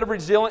 Instead of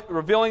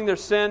revealing their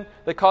sin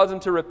that caused them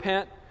to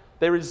repent,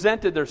 they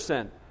resented their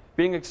sin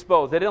being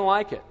exposed. They didn't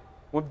like it.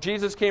 When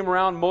Jesus came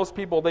around, most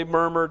people, they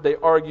murmured, they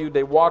argued,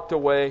 they walked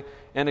away,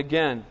 and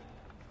again,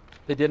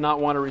 they did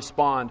not want to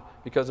respond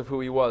because of who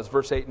He was.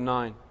 Verse 8 and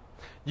 9.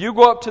 You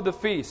go up to the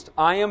feast.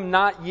 I am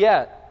not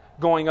yet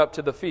going up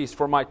to the feast,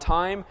 for my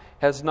time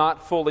has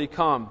not fully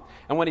come.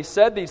 And when He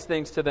said these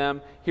things to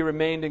them, He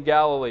remained in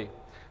Galilee.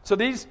 So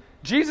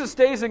Jesus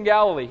stays in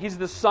Galilee. He's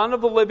the Son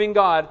of the living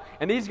God,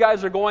 and these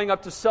guys are going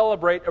up to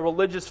celebrate a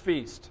religious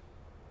feast.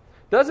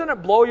 Doesn't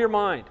it blow your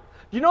mind?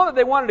 Do you know that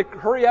they wanted to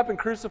hurry up and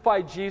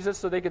crucify Jesus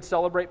so they could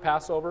celebrate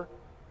Passover?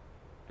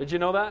 Did you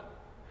know that?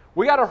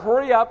 We got to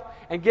hurry up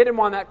and get Him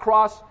on that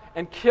cross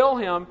and kill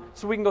Him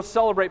so we can go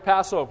celebrate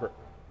Passover.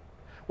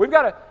 We've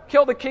got to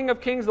kill the King of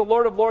Kings, the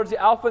Lord of Lords, the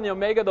Alpha and the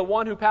Omega, the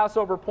one who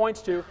Passover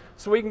points to,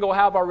 so we can go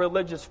have our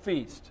religious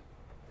feast.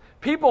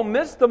 People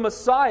miss the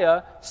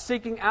Messiah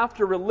seeking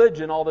after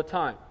religion all the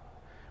time.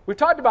 We've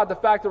talked about the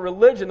fact that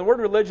religion, the word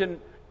religion,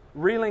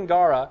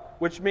 relingara,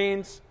 which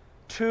means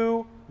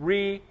to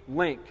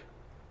relink.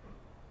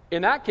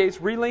 In that case,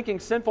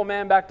 relinking sinful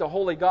man back to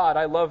holy God,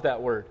 I love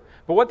that word.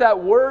 But what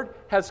that word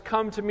has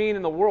come to mean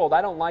in the world,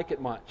 I don't like it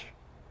much.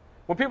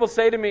 When people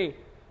say to me,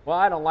 well,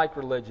 I don't like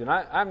religion.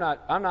 I'm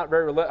not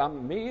very religious.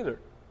 Me either.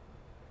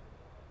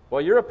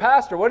 Well, you're a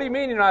pastor. What do you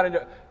mean you're not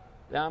into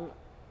it?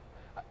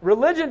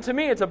 Religion to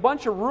me, it's a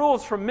bunch of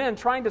rules from men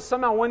trying to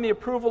somehow win the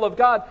approval of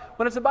God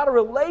when it's about a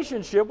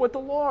relationship with the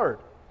Lord.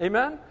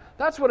 Amen?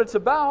 That's what it's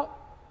about.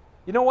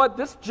 You know what?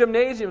 This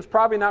gymnasium is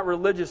probably not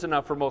religious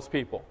enough for most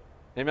people.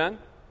 Amen?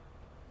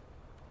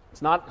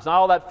 It's not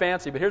all that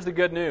fancy, but here's the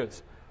good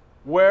news.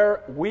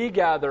 Where we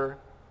gather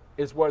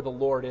is where the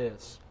Lord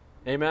is.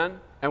 Amen?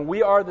 And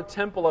we are the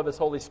temple of His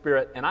Holy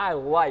Spirit, and I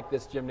like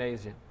this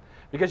gymnasium.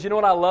 Because you know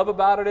what I love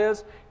about it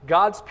is,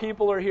 God's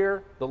people are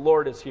here, the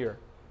Lord is here.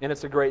 And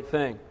it's a great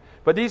thing.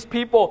 But these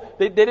people,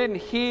 they didn't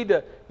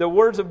heed the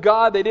words of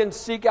God. They didn't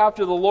seek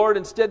after the Lord.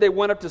 Instead, they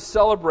went up to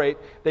celebrate.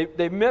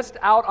 They missed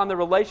out on the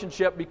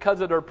relationship because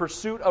of their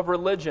pursuit of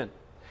religion.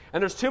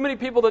 And there's too many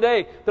people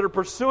today that are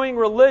pursuing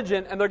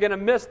religion and they're going to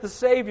miss the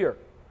Savior.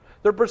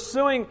 They're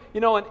pursuing,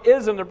 an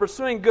ism. They're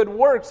pursuing good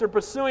works. They're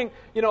pursuing,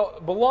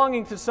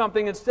 belonging to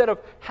something instead of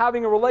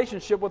having a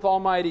relationship with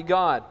Almighty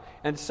God.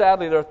 And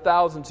sadly, there are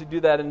thousands who do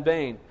that in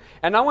vain.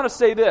 And I want to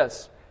say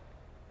this.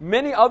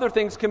 Many other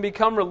things can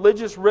become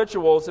religious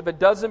rituals if it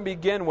doesn't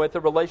begin with a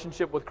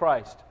relationship with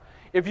Christ.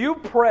 If you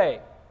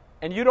pray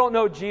and you don't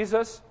know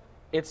Jesus,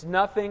 it's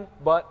nothing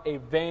but a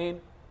vain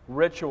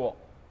ritual.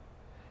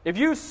 If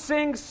you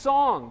sing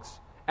songs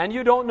and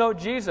you don't know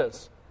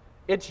Jesus,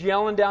 it's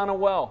yelling down a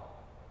well.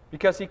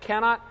 Because He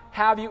cannot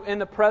have you in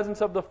the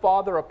presence of the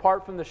Father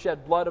apart from the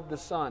shed blood of the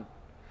Son.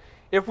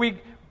 If we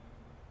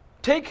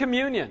take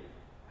communion,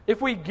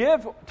 if we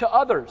give to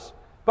others,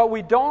 but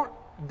we don't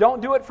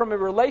do it from a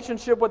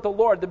relationship with the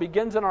Lord that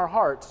begins in our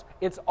hearts,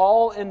 it's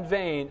all in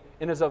vain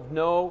and is of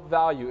no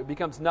value. It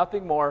becomes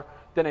nothing more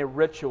than a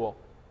ritual.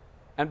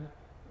 And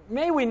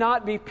may we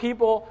not be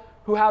people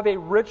who have a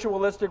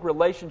ritualistic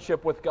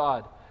relationship with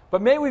God,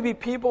 but may we be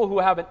people who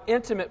have an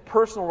intimate,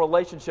 personal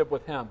relationship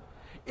with Him.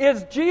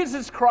 Is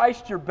Jesus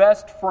Christ your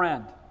best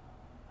friend?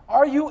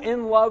 Are you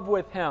in love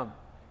with Him?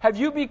 Have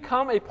you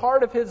become a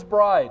part of His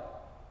bride?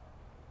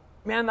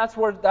 Man, that's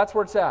where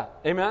it's at.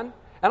 Amen?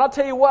 And I'll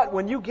tell you what,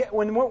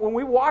 when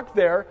we walk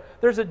there,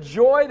 there's a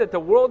joy that the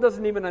world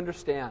doesn't even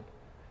understand.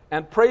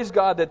 And praise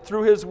God that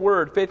through His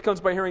Word, faith comes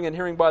by hearing and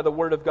hearing by the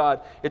Word of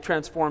God. It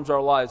transforms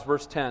our lives.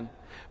 Verse 10.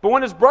 But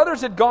when his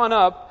brothers had gone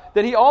up,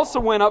 then he also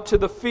went up to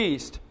the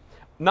feast,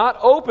 not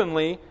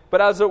openly,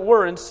 but as it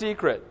were in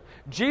secret.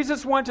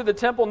 Jesus went to the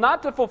temple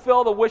not to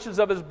fulfill the wishes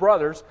of his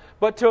brothers,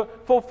 but to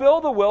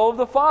fulfill the will of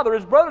the Father.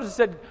 His brothers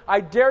said, I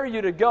dare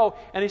you to go.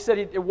 And he said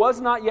it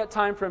was not yet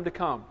time for him to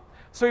come.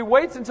 So he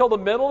waits until the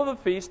middle of the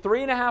feast,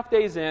 3.5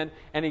 days in,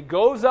 and he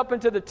goes up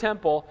into the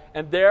temple,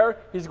 and there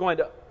he's going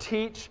to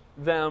teach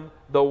them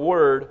the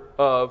Word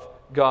of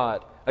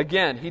God.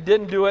 Again, he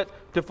didn't do it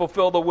to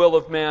fulfill the will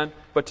of man,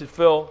 but to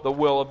fulfill the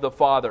will of the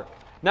Father.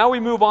 Now we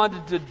move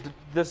on to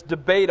this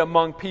debate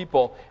among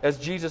people as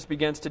Jesus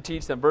begins to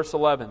teach them. Verse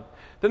 11.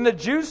 Then the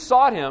Jews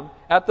sought him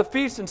at the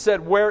feast and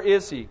said, where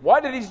is he? Why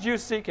did these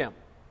Jews seek him?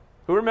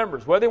 Who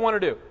remembers? What do they want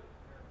to do?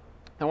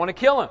 They want to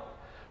kill him.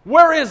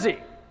 Where is he?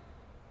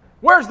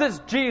 Where's this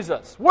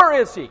Jesus? Where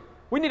is he?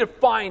 We need to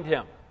find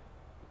him.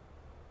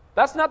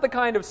 That's not the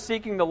kind of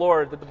seeking the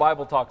Lord that the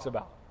Bible talks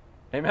about.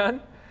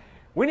 Amen?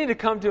 We need to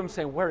come to him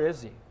saying, where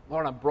is he?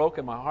 Lord, I'm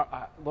broken. My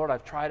heart. Lord,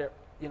 I've tried it.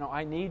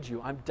 I need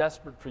you. I'm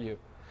desperate for you.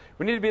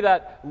 We need to be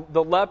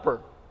the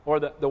leper or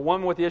the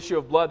one with the issue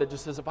of blood that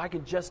just says, if I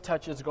could just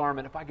touch his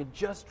garment, if I could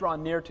just draw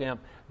near to him,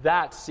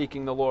 that's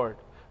seeking the Lord.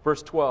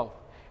 Verse 12.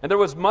 And there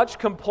was much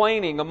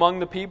complaining among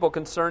the people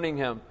concerning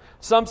him.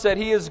 Some said,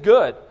 he is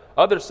good.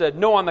 Others said,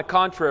 no, on the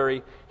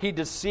contrary, he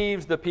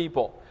deceives the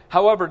people.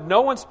 However,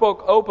 no one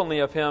spoke openly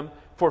of him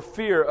for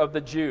fear of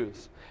the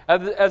Jews.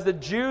 As the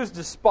Jews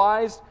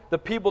despised, the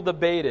people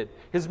debated.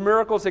 His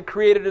miracles had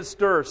created a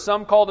stir.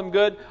 Some called him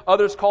good,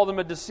 others called him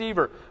a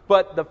deceiver.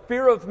 But the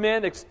fear of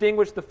men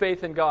extinguished the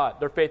faith in God,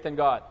 their faith in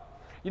God.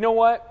 You know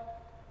what?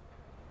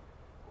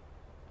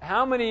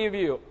 How many of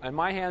you, and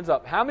my hand's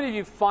up, how many of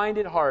you find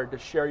it hard to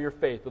share your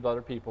faith with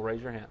other people?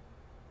 Raise your hand.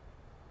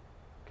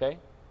 Okay?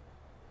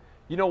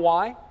 You know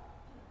why?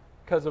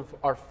 Because of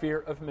our fear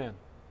of men.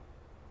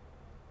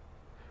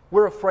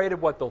 We're afraid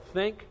of what they'll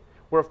think.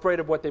 We're afraid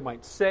of what they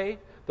might say.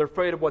 They're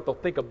afraid of what they'll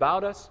think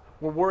about us.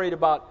 We're worried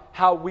about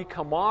how we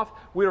come off.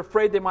 We're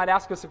afraid they might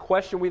ask us a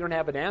question we don't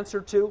have an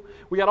answer to.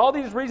 We got all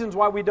these reasons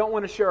why we don't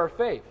want to share our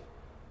faith.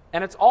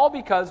 And it's all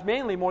because,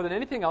 mainly more than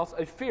anything else,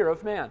 a fear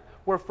of man.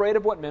 We're afraid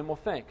of what men will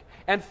think.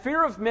 And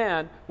fear of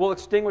man will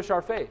extinguish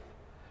our faith.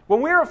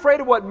 When we're afraid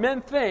of what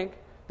men think,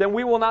 then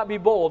we will not be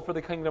bold for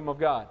the kingdom of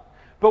God.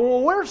 But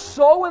when we're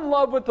so in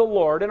love with the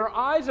Lord, and our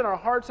eyes and our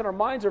hearts and our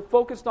minds are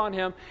focused on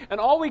Him, and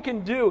all we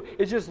can do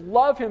is just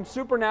love Him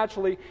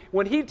supernaturally,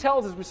 when He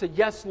tells us, we say,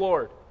 yes,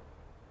 Lord.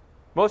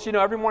 Most of you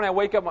know, every morning I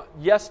wake up,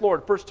 yes,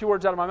 Lord, first 2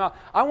 words out of my mouth.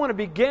 I want to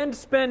begin to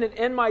spend and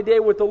end my day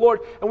with the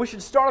Lord. And we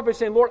should start off by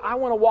saying, Lord, I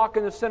want to walk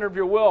in the center of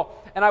your will,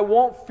 and I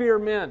won't fear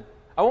men.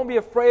 I won't be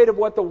afraid of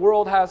what the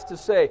world has to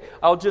say.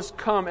 I'll just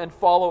come and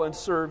follow and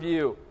serve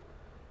you.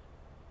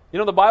 You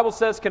know, the Bible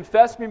says,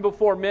 confess me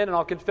before men, and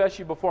I'll confess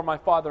you before my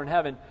Father in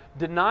heaven.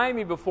 Deny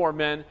me before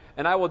men,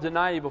 and I will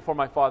deny you before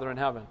my Father in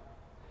heaven.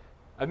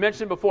 I've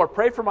mentioned before,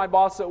 pray for my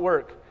boss at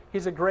work.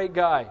 He's a great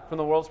guy from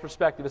the world's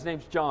perspective. His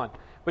name's John.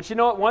 But you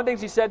know what? One of the things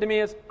he said to me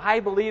is,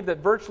 I believe that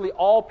virtually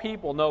all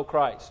people know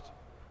Christ.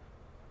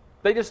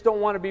 They just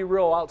don't want to be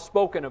real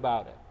outspoken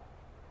about it.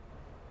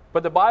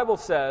 But the Bible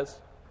says,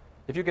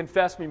 if you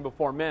confess me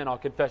before men, I'll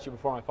confess you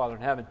before my Father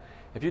in heaven.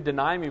 If you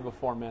deny me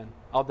before men,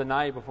 I'll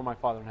deny you before my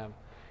Father in heaven.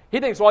 He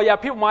thinks, well, yeah,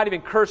 people might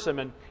even curse him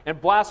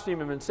and blaspheme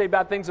him and say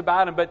bad things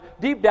about him, but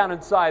deep down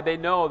inside, they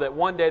know that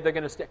one day they're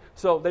going to stay.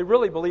 So they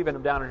really believe in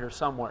him down in here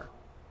somewhere.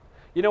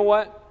 You know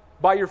what?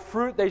 By your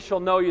fruit they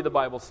shall know you, the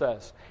Bible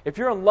says. If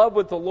you're in love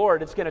with the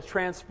Lord, it's going to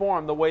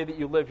transform the way that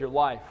you live your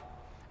life.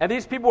 And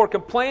these people were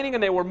complaining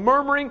and they were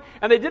murmuring,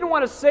 and they didn't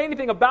want to say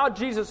anything about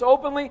Jesus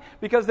openly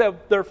because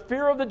of their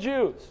fear of the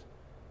Jews.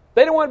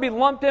 They didn't want to be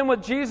lumped in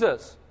with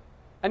Jesus.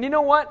 And you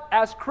know what?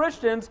 As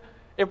Christians,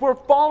 if we're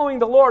following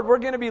the Lord, we're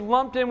going to be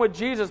lumped in with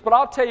Jesus. But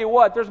I'll tell you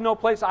what, there's no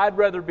place I'd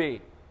rather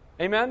be.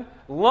 Amen?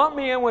 Lump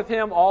me in with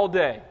Him all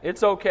day.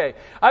 It's okay.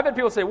 I've had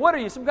people say, what are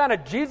you, some kind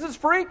of Jesus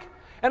freak?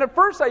 And at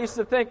first I used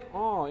to think,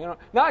 now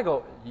I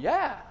go,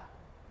 yeah,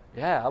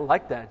 I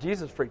like that.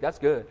 Jesus freak, that's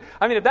good.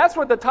 I mean, if that's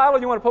what the title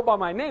you want to put by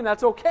my name,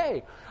 that's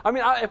okay. I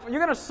mean, if you're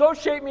going to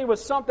associate me with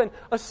something,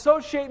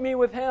 associate me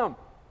with Him.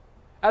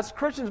 As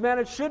Christians, man,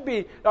 it should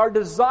be our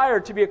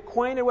desire to be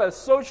acquainted with,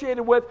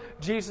 associated with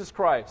Jesus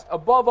Christ,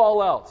 above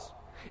all else.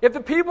 If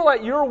the people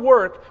at your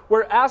work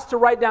were asked to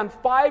write down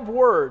 5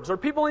 words, or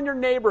people in your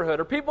neighborhood,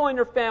 or people in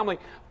your family,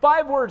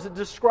 5 words that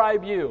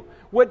describe you,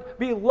 would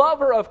be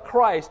lover of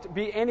Christ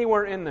be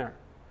anywhere in there?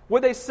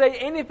 Would they say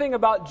anything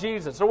about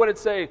Jesus? Or would it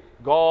say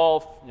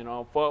golf,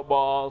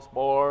 football,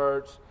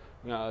 sports,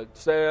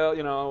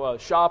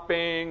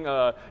 shopping, you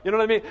know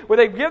what I mean? Would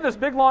they give this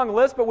big long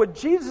list, but would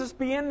Jesus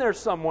be in there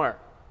somewhere?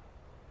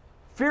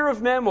 Fear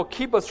of men will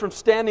keep us from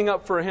standing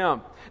up for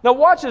Him. Now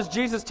watch as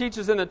Jesus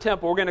teaches in the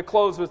temple. We're going to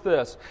close with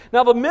this.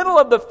 Now the middle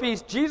of the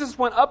feast, Jesus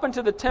went up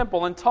into the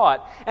temple and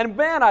taught. And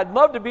man, I'd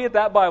love to be at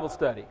that Bible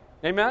study.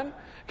 Amen?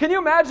 Can you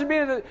imagine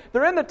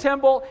they're in the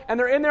temple and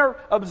they're in there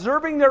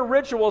observing their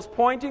rituals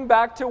pointing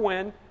back to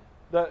when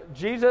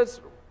Jesus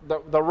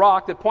the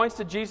rock that points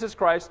to Jesus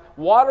Christ,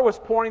 water was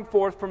pouring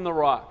forth from the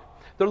rock.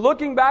 They're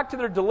looking back to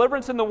their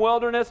deliverance in the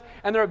wilderness,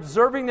 and they're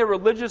observing their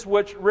religious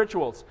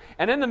rituals.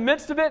 And in the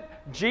midst of it,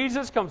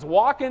 Jesus comes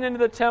walking into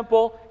the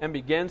temple and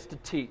begins to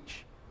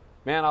teach.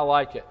 Man, I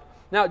like it.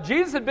 Now,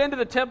 Jesus had been to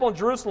the temple in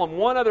Jerusalem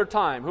one other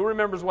time. Who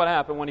remembers what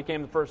happened when he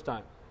came the first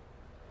time?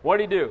 What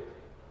did he do?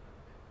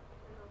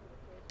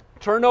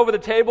 Turned over the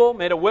table,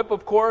 made a whip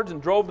of cords,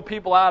 and drove the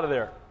people out of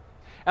there.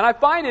 And I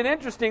find it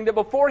interesting that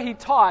before he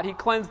taught, he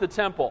cleansed the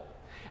temple.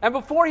 And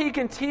before he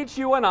can teach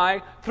you and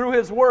I through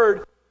his word,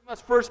 we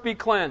must first be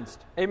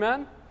cleansed.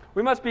 Amen?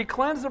 We must be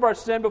cleansed of our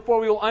sin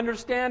before we will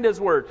understand his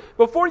word.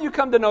 Before you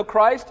come to know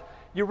Christ,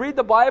 you read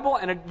the Bible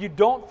and you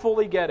don't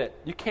fully get it.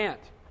 You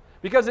can't.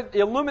 Because the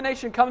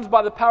illumination comes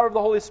by the power of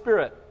the Holy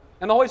Spirit.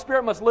 And the Holy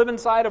Spirit must live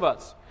inside of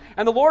us.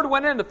 And the Lord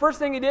went in. The first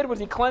thing he did was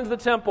he cleansed the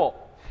temple.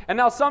 And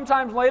now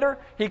sometimes later,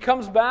 he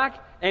comes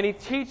back and he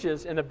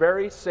teaches in the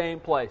very same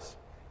place.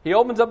 He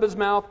opens up his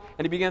mouth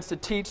and he begins to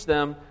teach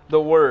them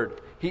the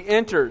word. He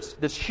enters.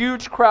 This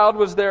huge crowd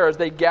was there as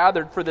they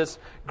gathered for this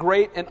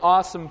great and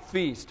awesome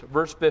feast.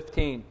 Verse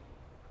 15.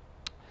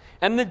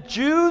 And the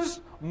Jews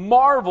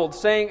marveled,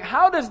 saying,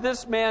 "How does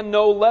this man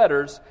know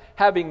letters,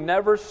 having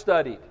never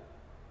studied?"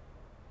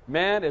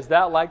 Man, is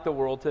that like the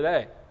world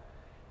today?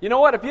 You know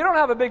what? If you don't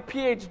have a big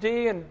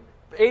PhD and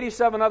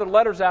 87 other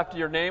letters after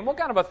your name, what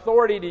kind of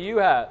authority do you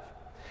have?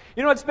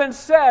 You know, it's been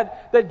said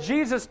that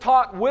Jesus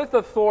taught with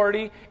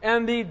authority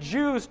and the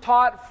Jews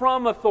taught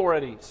from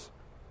authorities.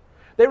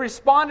 They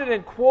responded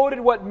and quoted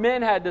what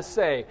men had to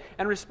say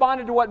and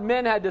responded to what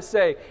men had to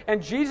say.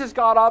 And Jesus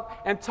got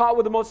up and taught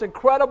with the most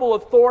incredible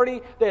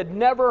authority. They had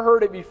never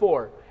heard it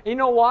before. And you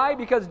know why?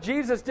 Because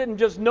Jesus didn't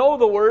just know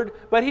the Word,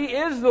 but He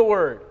is the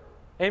Word.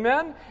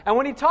 Amen? And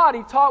when He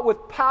taught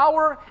with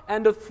power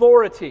and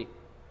authority.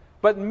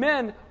 But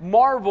men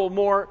marvel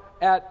more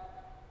at,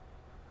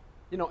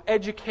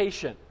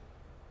 education.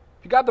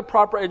 If you got the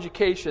proper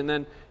education,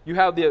 then you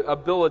have the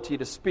ability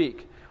to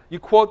speak. You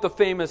quote the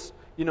famous,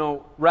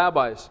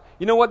 rabbis.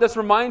 You know what? This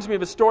reminds me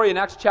of a story in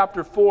Acts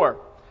chapter 4.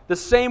 The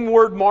same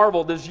word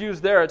marveled is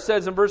used there. It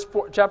says in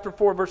chapter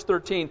 4, verse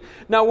 13,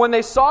 "Now when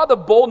they saw the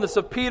boldness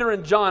of Peter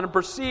and John and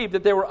perceived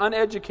that they were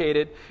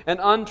uneducated and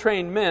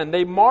untrained men,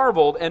 they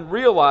marveled and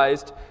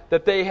realized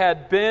that they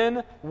had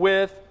been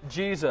with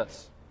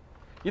Jesus."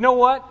 You know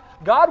what?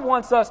 God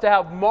wants us to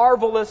have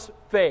marvelous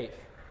faith.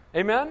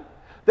 Amen?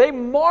 They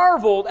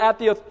marveled at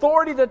the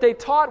authority that they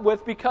taught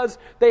with because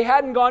they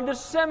hadn't gone to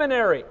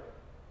seminary.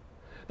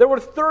 There were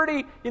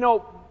 30,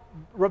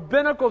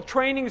 rabbinical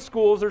training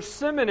schools or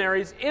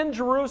seminaries in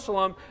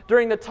Jerusalem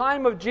during the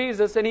time of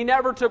Jesus, and he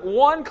never took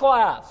one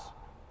class.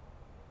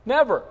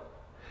 Never.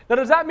 Now,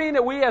 does that mean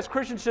that we as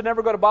Christians should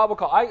never go to Bible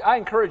college? I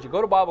encourage you,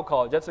 go to Bible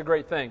college. That's a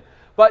great thing.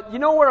 But you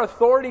know where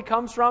authority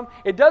comes from?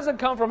 It doesn't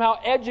come from how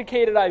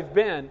educated I've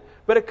been,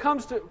 but it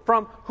comes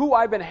from who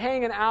I've been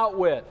hanging out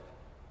with.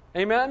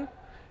 Amen?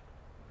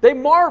 They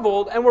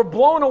marveled and were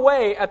blown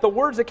away at the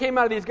words that came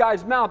out of these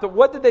guys' mouth. But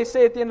what did they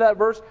say at the end of that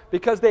verse?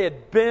 Because they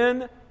had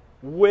been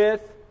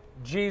with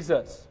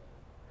Jesus.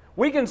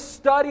 We can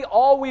study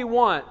all we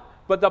want,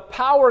 but the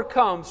power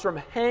comes from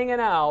hanging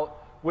out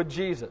with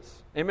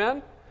Jesus.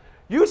 Amen?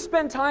 You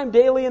spend time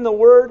daily in the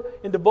Word,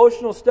 in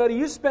devotional study.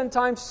 You spend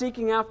time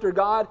seeking after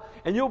God,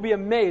 and you'll be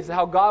amazed at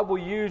how God will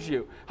use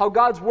you, how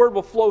God's Word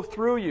will flow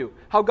through you,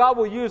 how God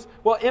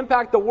will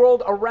impact the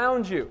world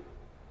around you.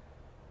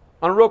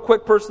 On a real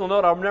quick personal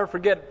note, I'll never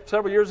forget,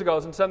 several years ago, I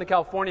was in Southern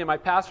California, and my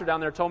pastor down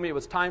there told me it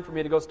was time for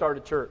me to go start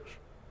a church.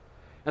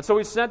 And so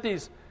we sent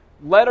these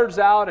letters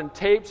out and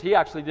tapes. He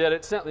actually did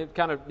it. Sent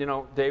kind of,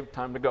 Dave,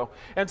 time to go.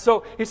 And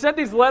so he sent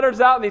these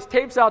letters out and these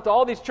tapes out to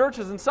all these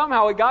churches, and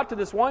somehow it got to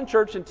this one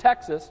church in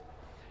Texas,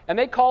 and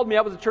they called me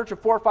up as a church of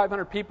 400 or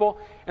 500 people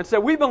and said,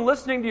 "We've been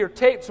listening to your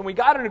tapes," and we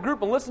got in a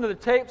group and listened to the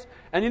tapes,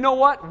 and you know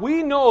what?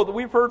 We know that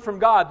we've heard from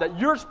God that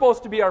you're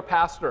supposed to be our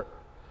pastor.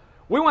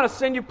 We want to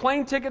send you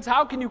plane tickets.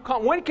 How can you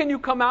come? When can you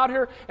come out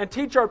here and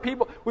teach our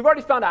people? We've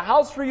already found a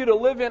house for you to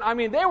live in. I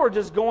mean, they were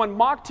just going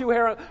Mach 2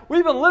 hair.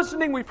 We've been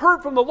listening. We've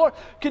heard from the Lord.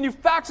 Can you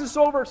fax us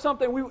over or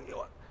something?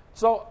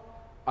 So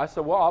I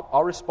said, well,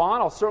 I'll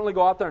respond. I'll certainly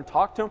go out there and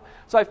talk to them.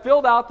 So I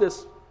filled out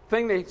this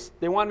thing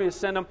they wanted me to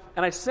send them,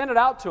 and I sent it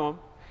out to them.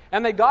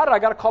 And they got it. I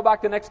got a call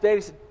back the next day.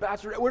 He said,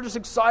 "Pastor, we're just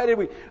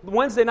excited.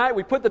 Wednesday night,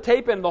 we put the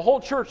tape in. The whole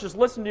church just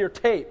listened to your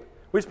tape.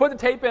 We just put the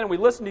tape in and we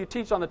listened to you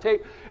teach on the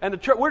tape. And the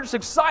church, we're just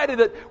excited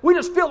that we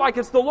just feel like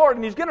it's the Lord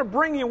and He's going to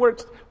bring you.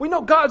 We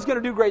know God's going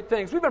to do great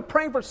things. We've been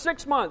praying for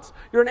 6 months.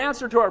 You're an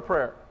answer to our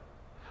prayer."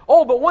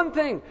 Oh, but one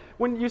thing.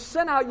 When you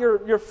sent out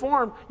your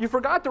form, you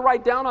forgot to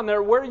write down on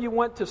there where you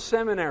went to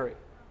seminary.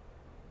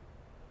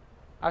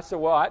 I said,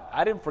 well,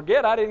 I didn't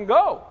forget. I didn't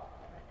go.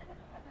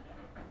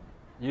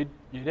 You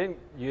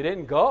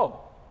didn't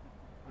go.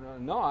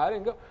 No, I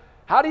didn't go.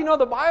 How do you know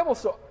the Bible?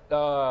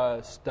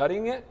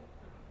 Studying it.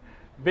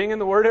 Being in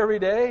the Word every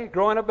day,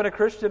 growing up in a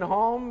Christian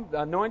home,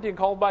 anointing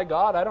called by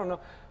God, I don't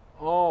know.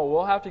 Oh,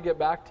 we'll have to get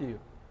back to you.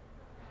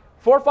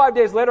 4 or 5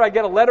 days later, I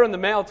get a letter in the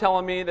mail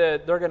telling me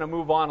that they're going to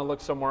move on and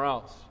look somewhere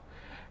else.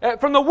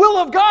 from the will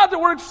of God, that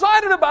we're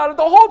excited about it.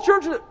 The whole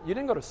church, you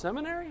didn't go to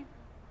seminary?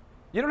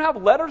 You don't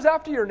have letters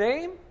after your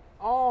name?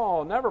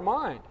 Oh, never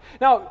mind.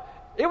 Now,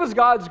 it was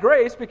God's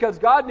grace because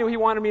God knew He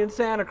wanted me in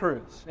Santa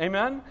Cruz.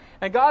 Amen?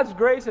 And God's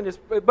grace,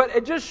 but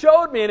it just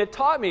showed me and it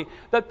taught me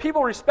that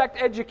people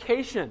respect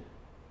education.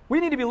 We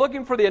need to be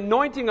looking for the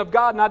anointing of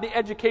God, not the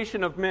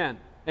education of men.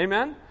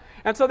 Amen?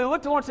 And so they looked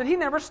at the Lord and said, He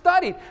never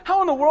studied.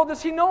 How in the world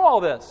does He know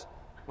all this?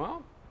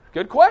 Well,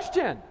 good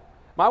question.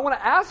 Might want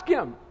to ask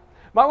Him.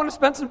 Might want to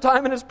spend some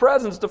time in His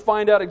presence to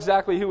find out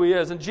exactly who He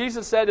is. And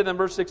Jesus said to them,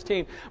 verse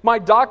 16, My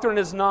doctrine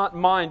is not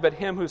mine, but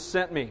Him who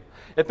sent me.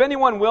 If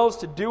anyone wills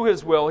to do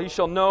His will, he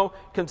shall know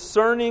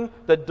concerning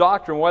the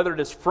doctrine, whether it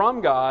is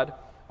from God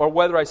or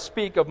whether I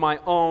speak of my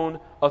own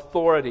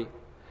authority.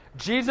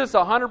 Jesus,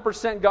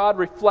 100% God,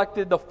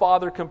 reflected the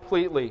Father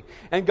completely.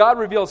 And God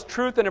reveals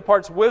truth and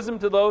imparts wisdom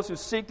to those who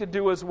seek to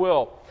do His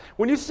will.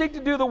 When you seek to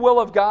do the will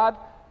of God,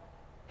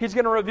 He's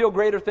going to reveal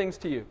greater things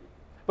to you.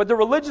 But the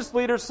religious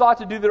leaders sought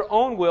to do their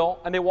own will,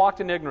 and they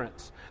walked in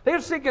ignorance. They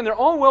were seeking their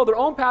own will, their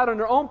own pattern,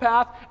 their own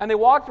path, and they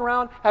walked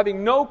around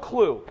having no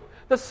clue.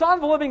 The Son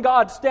of the living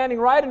God standing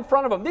right in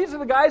front of them. These are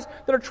the guys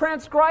that are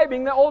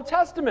transcribing the Old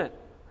Testament.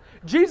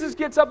 Jesus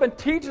gets up and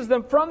teaches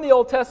them from the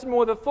Old Testament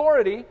with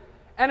authority,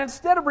 and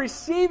instead of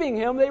receiving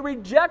Him, they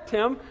reject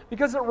Him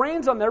because it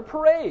rains on their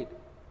parade.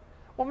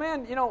 Well,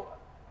 man,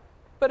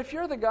 but if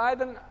you're the guy,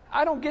 then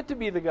I don't get to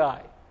be the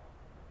guy.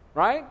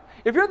 Right?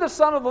 If you're the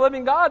Son of the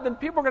living God, then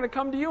people are going to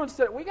come to you and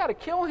say, we got to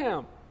kill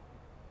Him.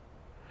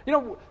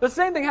 The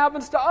same thing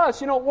happens to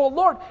us. Well,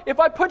 Lord, if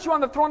I put you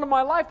on the throne of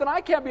my life, then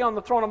I can't be on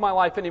the throne of my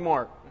life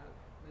anymore.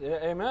 Yeah,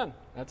 amen.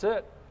 That's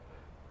it.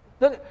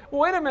 Then,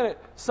 wait a minute.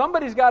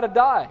 Somebody's got to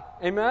die.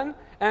 Amen?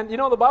 And, the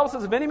Bible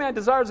says, if any man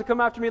desires to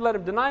come after me, let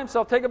him deny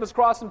himself, take up his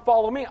cross, and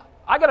follow me.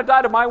 I got to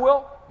die to my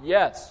will?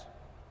 Yes.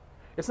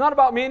 It's not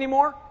about me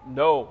anymore?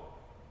 No.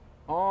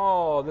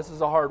 Oh, this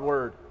is a hard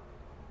word.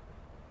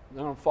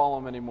 They don't follow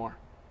Him anymore.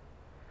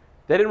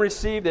 They didn't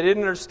receive, they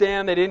didn't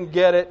understand, they didn't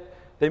get it.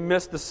 They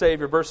missed the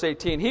Savior. Verse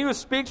 18, He who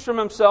speaks from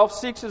himself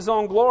seeks his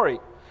own glory.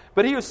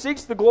 But he who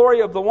seeks the glory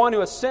of the one who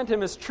has sent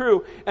him is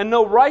true, and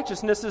no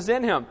righteousness is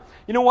in him.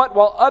 You know what?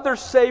 While other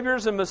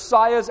saviors and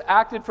messiahs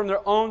acted from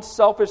their own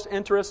selfish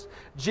interests,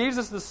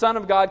 Jesus, the Son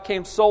of God,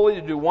 came solely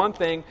to do one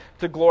thing,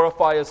 to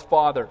glorify His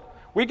Father.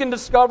 We can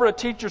discover a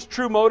teacher's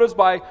true motives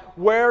by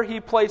where he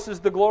places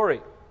the glory.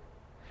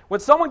 When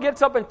someone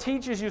gets up and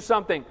teaches you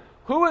something,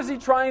 who is he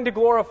trying to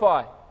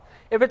glorify?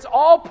 If it's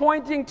all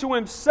pointing to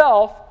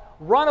himself,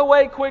 run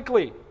away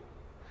quickly.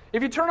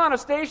 If you turn on a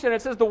station and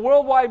it says the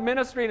worldwide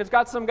ministry and it's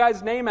got some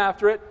guy's name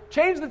after it,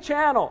 change the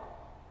channel.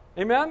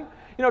 Amen?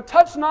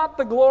 Touch not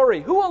the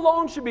glory. Who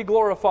alone should be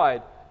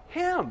glorified?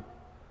 Him.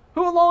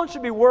 Who alone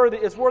should be worthy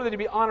to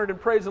be honored and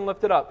praised and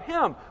lifted up?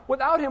 Him.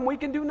 Without Him, we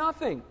can do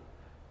nothing.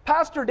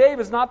 Pastor Dave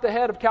is not the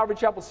head of Calvary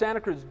Chapel Santa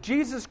Cruz.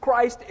 Jesus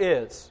Christ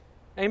is.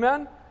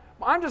 Amen?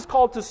 I'm just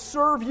called to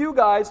serve you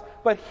guys,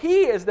 but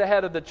He is the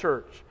head of the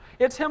church.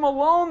 It's Him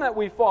alone that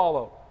we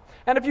follow.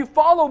 And if you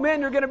follow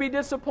men, you're going to be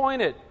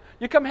disappointed.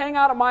 You come hang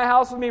out at my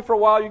house with me for a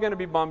while, you're going to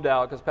be bummed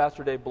out because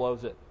Pastor Dave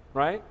blows it,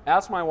 right?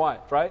 Ask my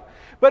wife, right?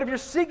 But if you're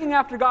seeking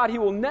after God, He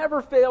will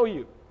never fail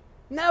you.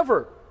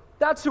 Never.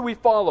 That's who we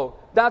follow.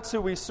 That's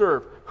who we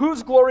serve.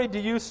 Whose glory do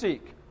you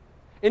seek?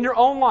 In your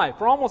own life.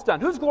 We're almost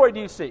done. Whose glory do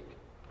you seek?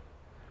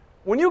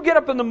 When you get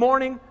up in the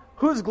morning,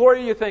 whose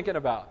glory are you thinking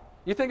about?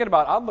 You're thinking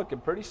about, I'm looking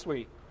pretty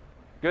sweet.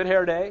 Good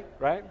hair day,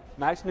 right?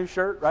 Nice new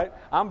shirt, right?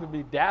 I'm going to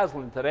be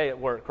dazzling today at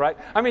work, right?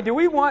 I mean, do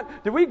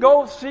we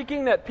go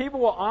seeking that people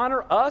will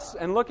honor us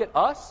and look at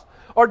us?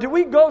 Or do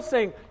we go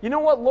saying, you know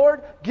what,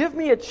 Lord, give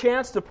me a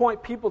chance to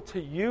point people to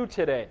You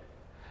today.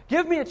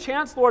 Give me a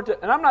chance, Lord,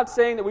 and I'm not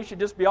saying that we should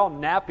just be all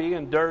nappy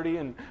and dirty,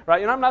 and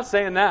right? And I'm not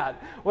saying that.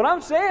 What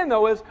I'm saying,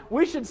 though, is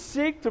we should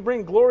seek to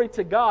bring glory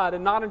to God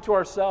and not into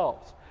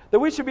ourselves. That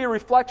we should be a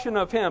reflection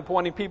of Him,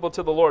 pointing people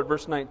to the Lord.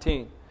 Verse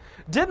 19.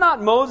 Did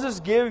not Moses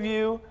give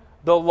you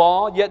the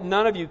law, yet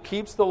none of you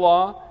keeps the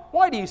law?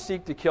 Why do you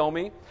seek to kill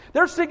me?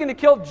 They're seeking to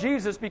kill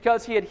Jesus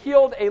because He had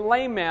healed a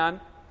lame man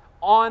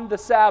on the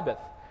Sabbath.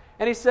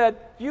 And He said,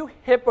 you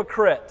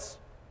hypocrites.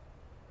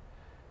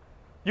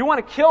 You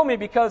want to kill me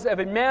because of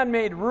a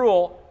man-made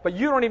rule, but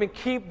you don't even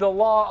keep the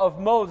law of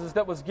Moses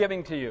that was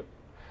given to you.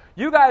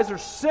 You guys are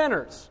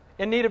sinners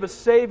in need of a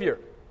Savior.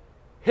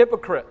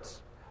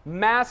 Hypocrites,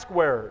 mask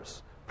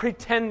wearers,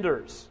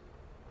 pretenders.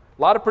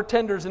 A lot of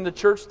pretenders in the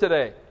church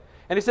today.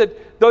 And He said,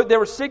 though they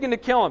were seeking to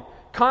kill Him,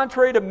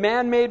 contrary to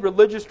man-made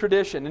religious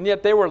tradition, and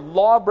yet they were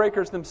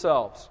lawbreakers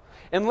themselves.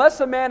 Unless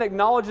a man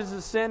acknowledges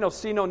his sin, he'll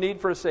see no need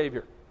for a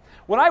Savior.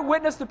 When I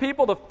witness to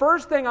people, the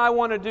first thing I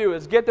want to do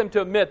is get them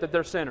to admit that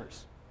they're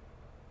sinners.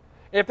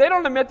 If they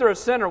don't admit they're a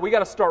sinner, we got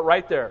to start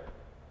right there.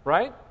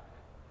 Right?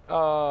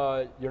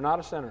 You're not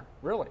a sinner.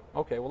 Really?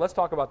 Okay, well, let's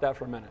talk about that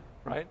for a minute.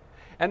 Right?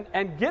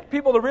 And get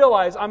people to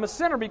realize I'm a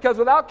sinner, because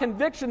without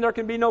conviction there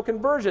can be no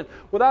conversion.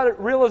 Without a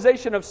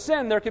realization of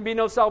sin there can be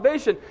no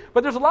salvation.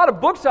 But there's a lot of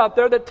books out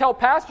there that tell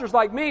pastors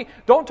like me,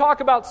 don't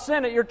talk about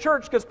sin at your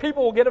church because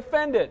people will get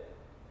offended.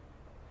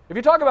 If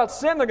you talk about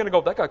sin, they're going to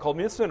go, that guy called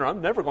me a sinner. I'm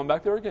never going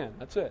back there again.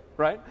 That's it,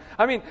 right?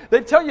 I mean,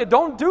 they tell you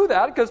don't do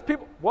that because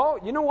people, well,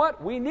 you know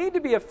what? We need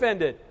to be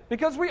offended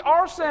because we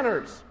are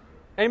sinners.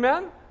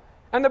 Amen?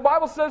 And the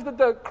Bible says that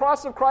the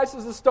cross of Christ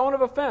is a stone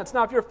of offense.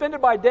 Now, if you're offended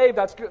by Dave,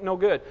 that's no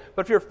good.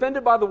 But if you're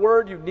offended by the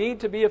Word, you need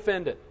to be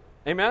offended.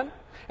 Amen?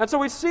 And so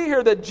we see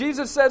here that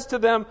Jesus says to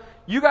them,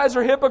 you guys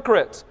are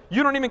hypocrites.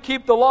 You don't even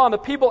keep the law. And the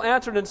people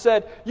answered and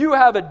said, you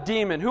have a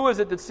demon. Who is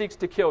it that seeks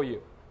to kill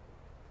you?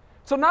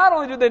 So not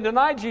only do they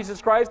deny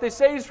Jesus Christ, they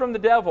say he's from the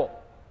devil.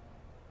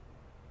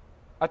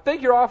 I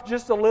think you're off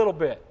just a little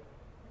bit,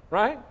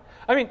 right?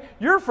 I mean,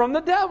 you're from the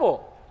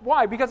devil.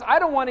 Why? Because I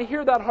don't want to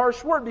hear that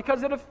harsh word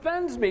because it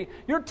offends me.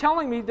 You're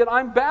telling me that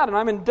I'm bad and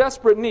I'm in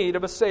desperate need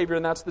of a Savior,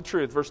 and that's the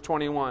truth. Verse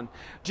 21.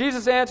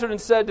 Jesus answered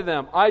and said to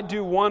them, I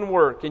do one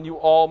work, and you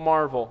all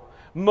marvel.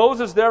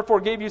 Moses therefore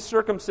gave you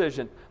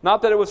circumcision,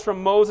 not that it was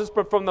from Moses,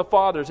 but from the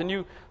fathers, and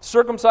you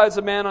circumcised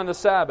a man on the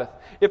Sabbath.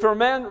 If a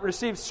man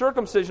receives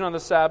circumcision on the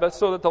Sabbath,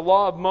 so that the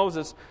law of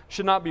Moses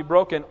should not be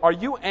broken, are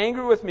you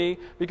angry with me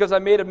because I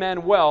made a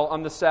man well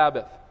on the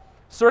Sabbath?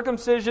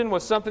 Circumcision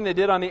was something they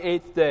did on the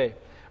 8th day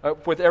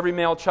with every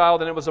male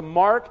child, and it was a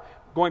mark,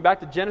 going back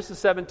to Genesis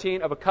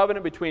 17, of a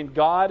covenant between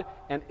God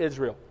and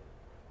Israel.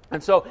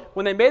 And so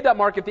when they made that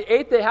mark, if the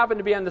 8th day happened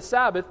to be on the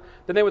Sabbath,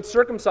 then they would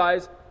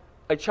circumcise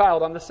a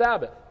child on the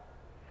Sabbath.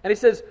 And he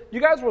says,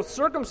 you guys will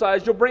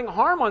circumcise, you'll bring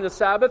harm on the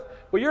Sabbath,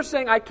 but you're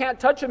saying I can't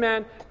touch a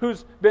man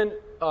who's been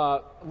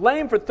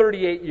lame for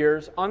 38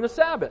 years on the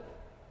Sabbath.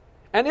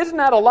 And isn't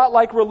that a lot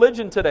like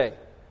religion today?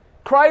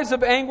 Cries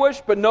of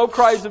anguish, but no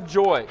cries of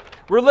joy.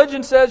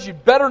 Religion says you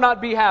better not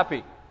be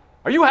happy.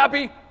 Are you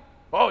happy?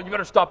 Oh, you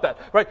better stop that,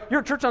 right?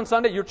 You're at church on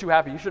Sunday, you're too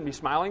happy. You shouldn't be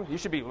smiling. You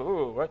should be,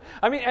 ooh, right?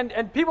 I mean,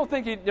 and people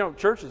think,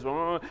 church is,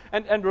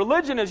 and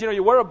religion is,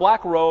 you wear a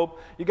black robe,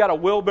 you got a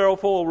wheelbarrow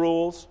full of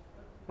rules,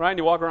 right? And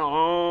you walk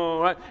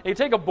around, right? And you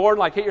take a board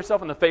and like hit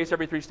yourself in the face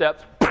every 3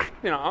 steps,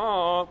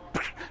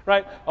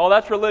 right? Oh,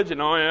 that's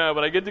religion. Oh, yeah,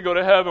 but I get to go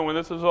to heaven when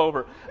this is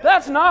over.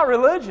 That's not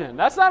religion.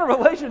 That's not a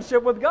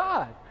relationship with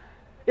God.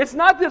 It's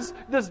not this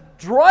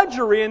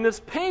drudgery and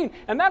this pain.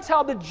 And that's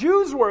how the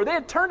Jews were. They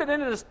had turned it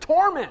into this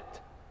torment.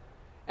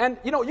 And,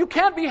 you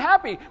can't be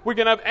happy. We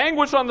can have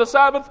anguish on the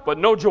Sabbath, but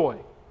no joy.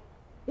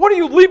 What are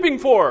you leaping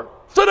for?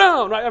 Sit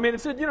down, right? I mean,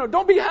 it said,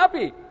 don't be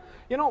happy.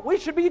 We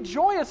should be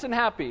joyous and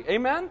happy.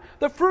 Amen?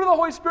 The fruit of the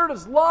Holy Spirit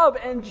is love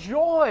and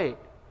joy.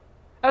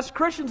 As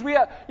Christians, we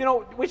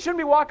shouldn't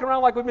be walking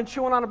around like we've been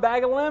chewing on a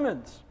bag of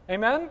lemons.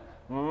 Amen?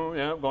 Oh,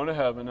 yeah, I'm going to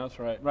heaven. That's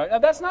right. Right? Now,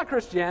 that's not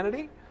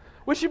Christianity.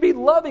 We should be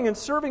loving and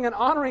serving and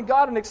honoring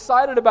God and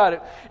excited about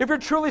it. If you're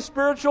truly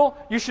spiritual,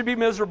 you should be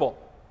miserable.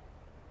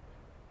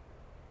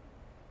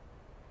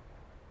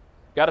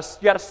 You got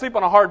to sleep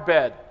on a hard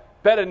bed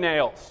of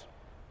nails.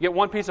 You get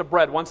one piece of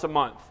bread once a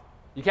month.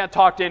 You can't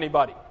talk to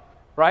anybody,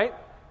 right?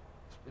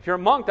 If you're a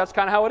monk, that's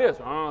kind of how it is.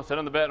 Oh, sit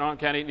on the bed. Oh, I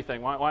can't eat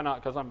anything. Why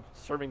not? Because I'm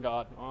serving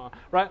God. Oh,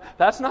 right?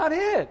 That's not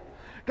it.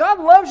 God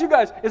loves you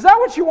guys. Is that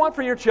what you want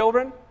for your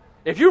children?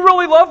 If you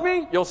really love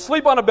me, you'll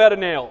sleep on a bed of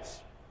nails.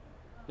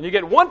 And you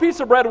get one piece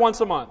of bread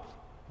once a month.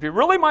 If you're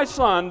really my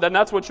son, then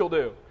that's what you'll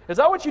do. Is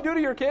that what you do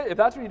to your kids? If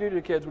that's what you do to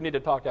your kids, we need to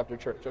talk after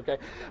church, okay?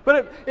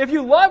 But if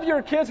you love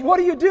your kids, what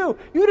do?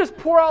 You just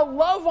pour out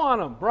love on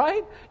them,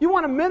 right? You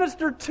want to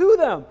minister to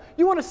them.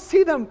 You want to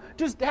see them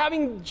just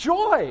having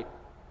joy.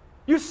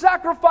 You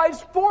sacrifice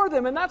for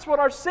them, and that's what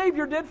our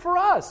Savior did for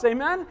us,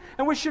 amen?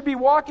 And we should be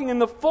walking in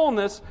the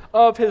fullness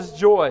of His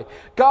joy.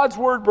 God's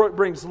Word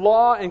brings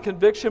law and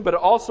conviction, but it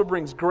also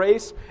brings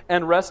grace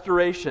and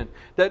restoration.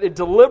 That it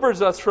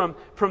delivers us from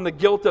the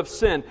guilt of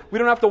sin. We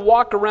don't have to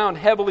walk around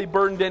heavily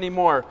burdened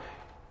anymore.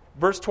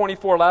 Verse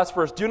 24, last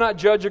verse. Do not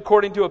judge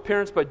according to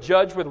appearance, but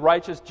judge with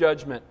righteous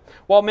judgment.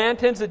 While man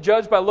tends to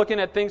judge by looking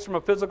at things from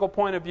a physical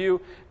point of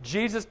view,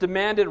 Jesus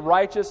demanded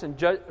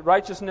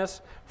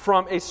righteousness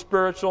from a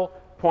spiritual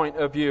point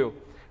of view.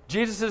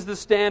 Jesus is the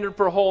standard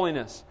for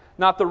holiness,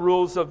 not the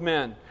rules of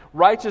men.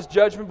 Righteous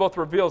judgment both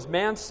reveals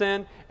man's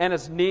sin and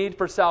his need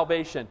for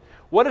salvation.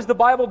 What does the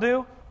Bible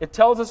do? It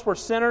tells us we're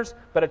sinners,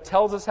 but it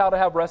tells us how to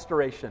have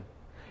restoration.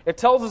 It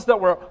tells us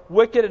that we're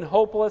wicked and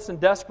hopeless and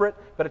desperate,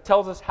 but it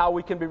tells us how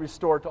we can be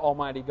restored to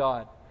Almighty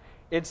God.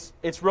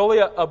 It's really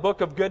a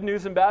book of good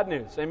news and bad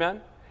news.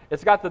 Amen?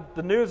 It's got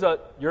the news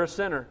that you're a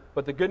sinner,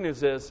 but the good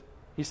news is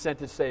He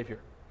sent His Savior.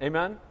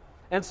 Amen?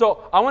 And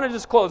so I want to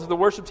just close. The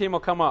worship team will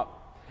come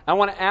up. I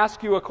want to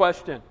ask you a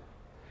question.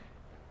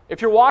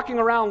 If you're walking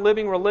around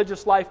living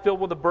religious life filled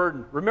with a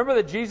burden, remember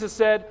that Jesus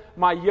said,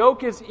 my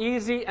yoke is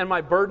easy and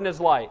my burden is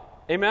light.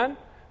 Amen?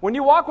 When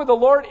you walk with the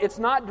Lord, it's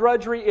not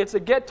drudgery, it's a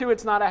get to,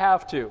 it's not a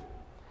have to.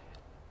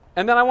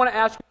 And then I want to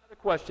ask you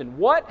another question.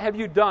 What have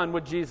you done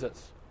with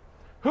Jesus?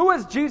 Who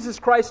is Jesus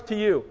Christ to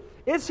you?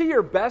 Is He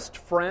your best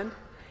friend?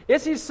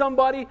 Is He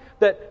somebody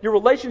that your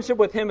relationship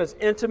with Him is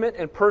intimate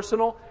and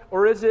personal?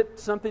 Or is it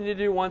something you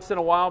do once in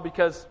a while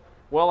because,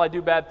 well, I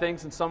do bad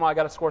things and somehow I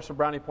got to score some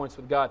brownie points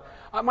with God?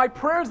 My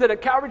prayer is that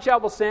at Calvary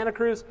Chapel Santa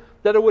Cruz,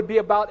 that it would be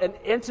about an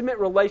intimate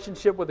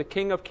relationship with the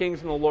King of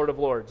Kings and the Lord of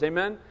Lords.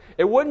 Amen?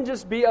 It wouldn't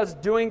just be us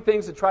doing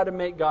things to try to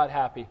make God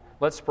happy.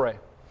 Let's pray.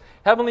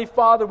 Heavenly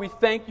Father, we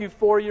thank you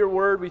for your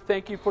word. We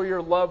thank you for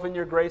your love and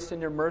your grace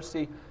and your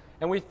mercy.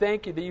 And we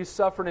thank you that you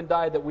suffered and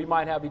died that we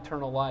might have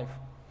eternal life.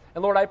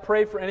 And Lord, I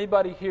pray for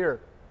anybody here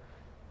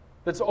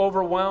that's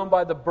overwhelmed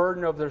by the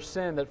burden of their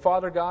sin, that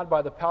Father God,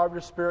 by the power of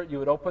your Spirit, you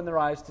would open their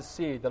eyes to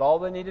see that all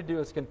they need to do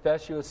is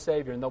confess you as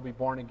Savior and they'll be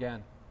born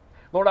again.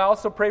 Lord, I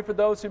also pray for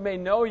those who may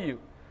know you,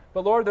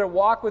 but Lord, their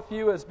walk with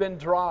you has been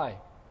dry,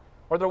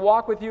 or their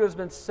walk with you has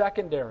been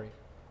secondary.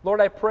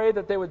 Lord, I pray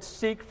that they would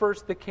seek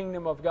first the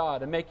kingdom of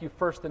God and make you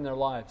first in their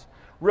lives.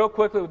 Real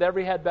quickly, with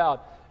every head bowed,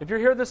 if you're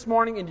here this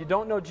morning and you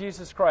don't know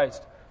Jesus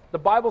Christ, the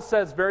Bible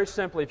says very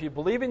simply, if you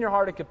believe in your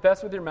heart and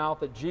confess with your mouth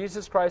that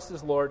Jesus Christ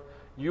is Lord,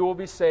 you will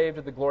be saved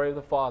to the glory of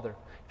the Father.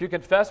 If you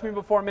confess me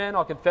before men,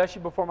 I'll confess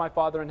you before my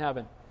Father in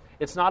heaven.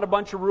 It's not a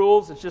bunch of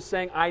rules. It's just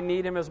saying, I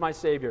need Him as my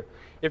Savior.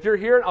 If you're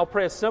here, I'll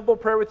pray a simple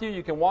prayer with you.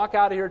 You can walk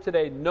out of here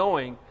today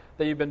knowing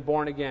that you've been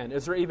born again.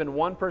 Is there even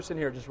one person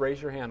here? Just raise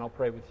your hand. I'll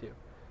pray with you.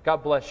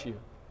 God bless you.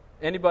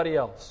 Anybody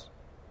else?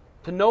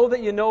 To know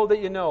that you know that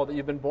you know that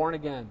you've been born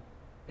again.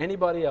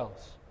 Anybody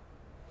else?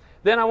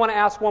 Then I want to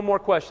ask one more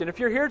question. If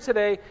you're here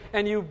today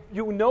and you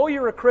know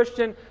you're a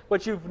Christian,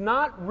 but you've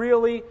not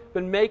really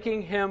been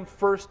making Him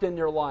first in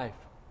your life,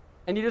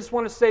 and you just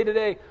want to say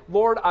today,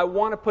 Lord, I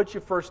want to put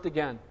you first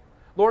again.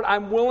 Lord,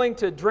 I'm willing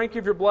to drink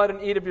of your blood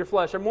and eat of your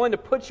flesh. I'm willing to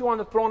put you on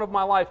the throne of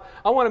my life.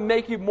 I want to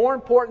make you more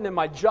important than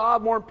my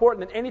job, more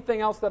important than anything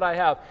else that I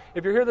have.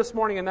 If you're here this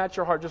morning and that's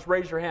your heart, just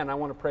raise your hand. I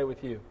want to pray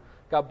with you.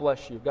 God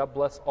bless you. God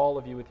bless all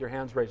of you with your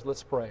hands raised.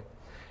 Let's pray.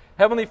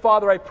 Heavenly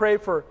Father, I pray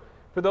for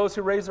those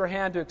who raise their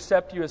hand to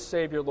accept you as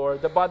Savior,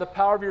 Lord, that by the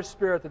power of your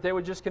Spirit, that they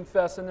would just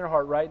confess in their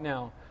heart right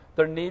now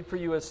their need for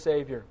you as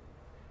Savior.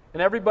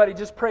 And everybody,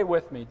 just pray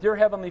with me. Dear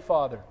Heavenly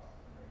Father,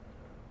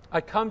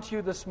 I come to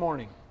you this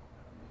morning,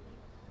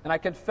 and I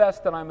confess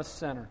that I'm a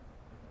sinner.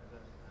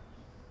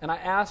 And I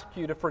ask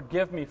you to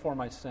forgive me for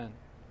my sin.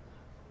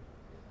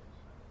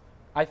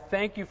 I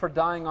thank you for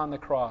dying on the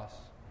cross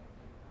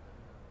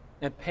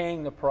and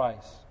paying the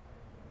price.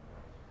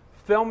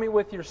 Fill me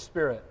with your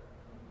Spirit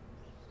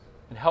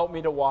and help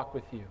me to walk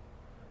with you.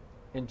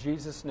 In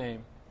Jesus'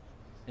 name,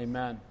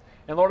 amen.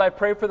 And Lord, I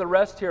pray for the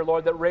rest here,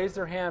 Lord, that raise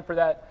their hand for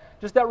that,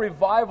 just that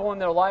revival in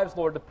their lives,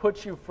 Lord, to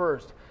put you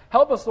first.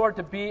 Help us, Lord,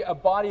 to be a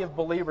body of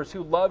believers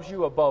who loves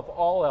you above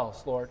all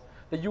else, Lord.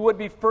 That you would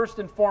be first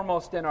and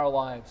foremost in our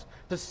lives,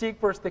 to seek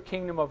first the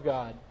kingdom of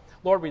God.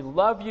 Lord, we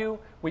love you,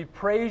 we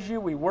praise you,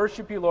 we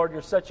worship you, Lord.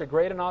 You're such a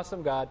great and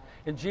awesome God.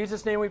 In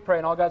Jesus' name we pray,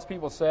 and all God's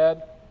people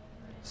said,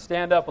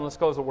 stand up and let's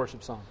close the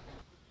worship song.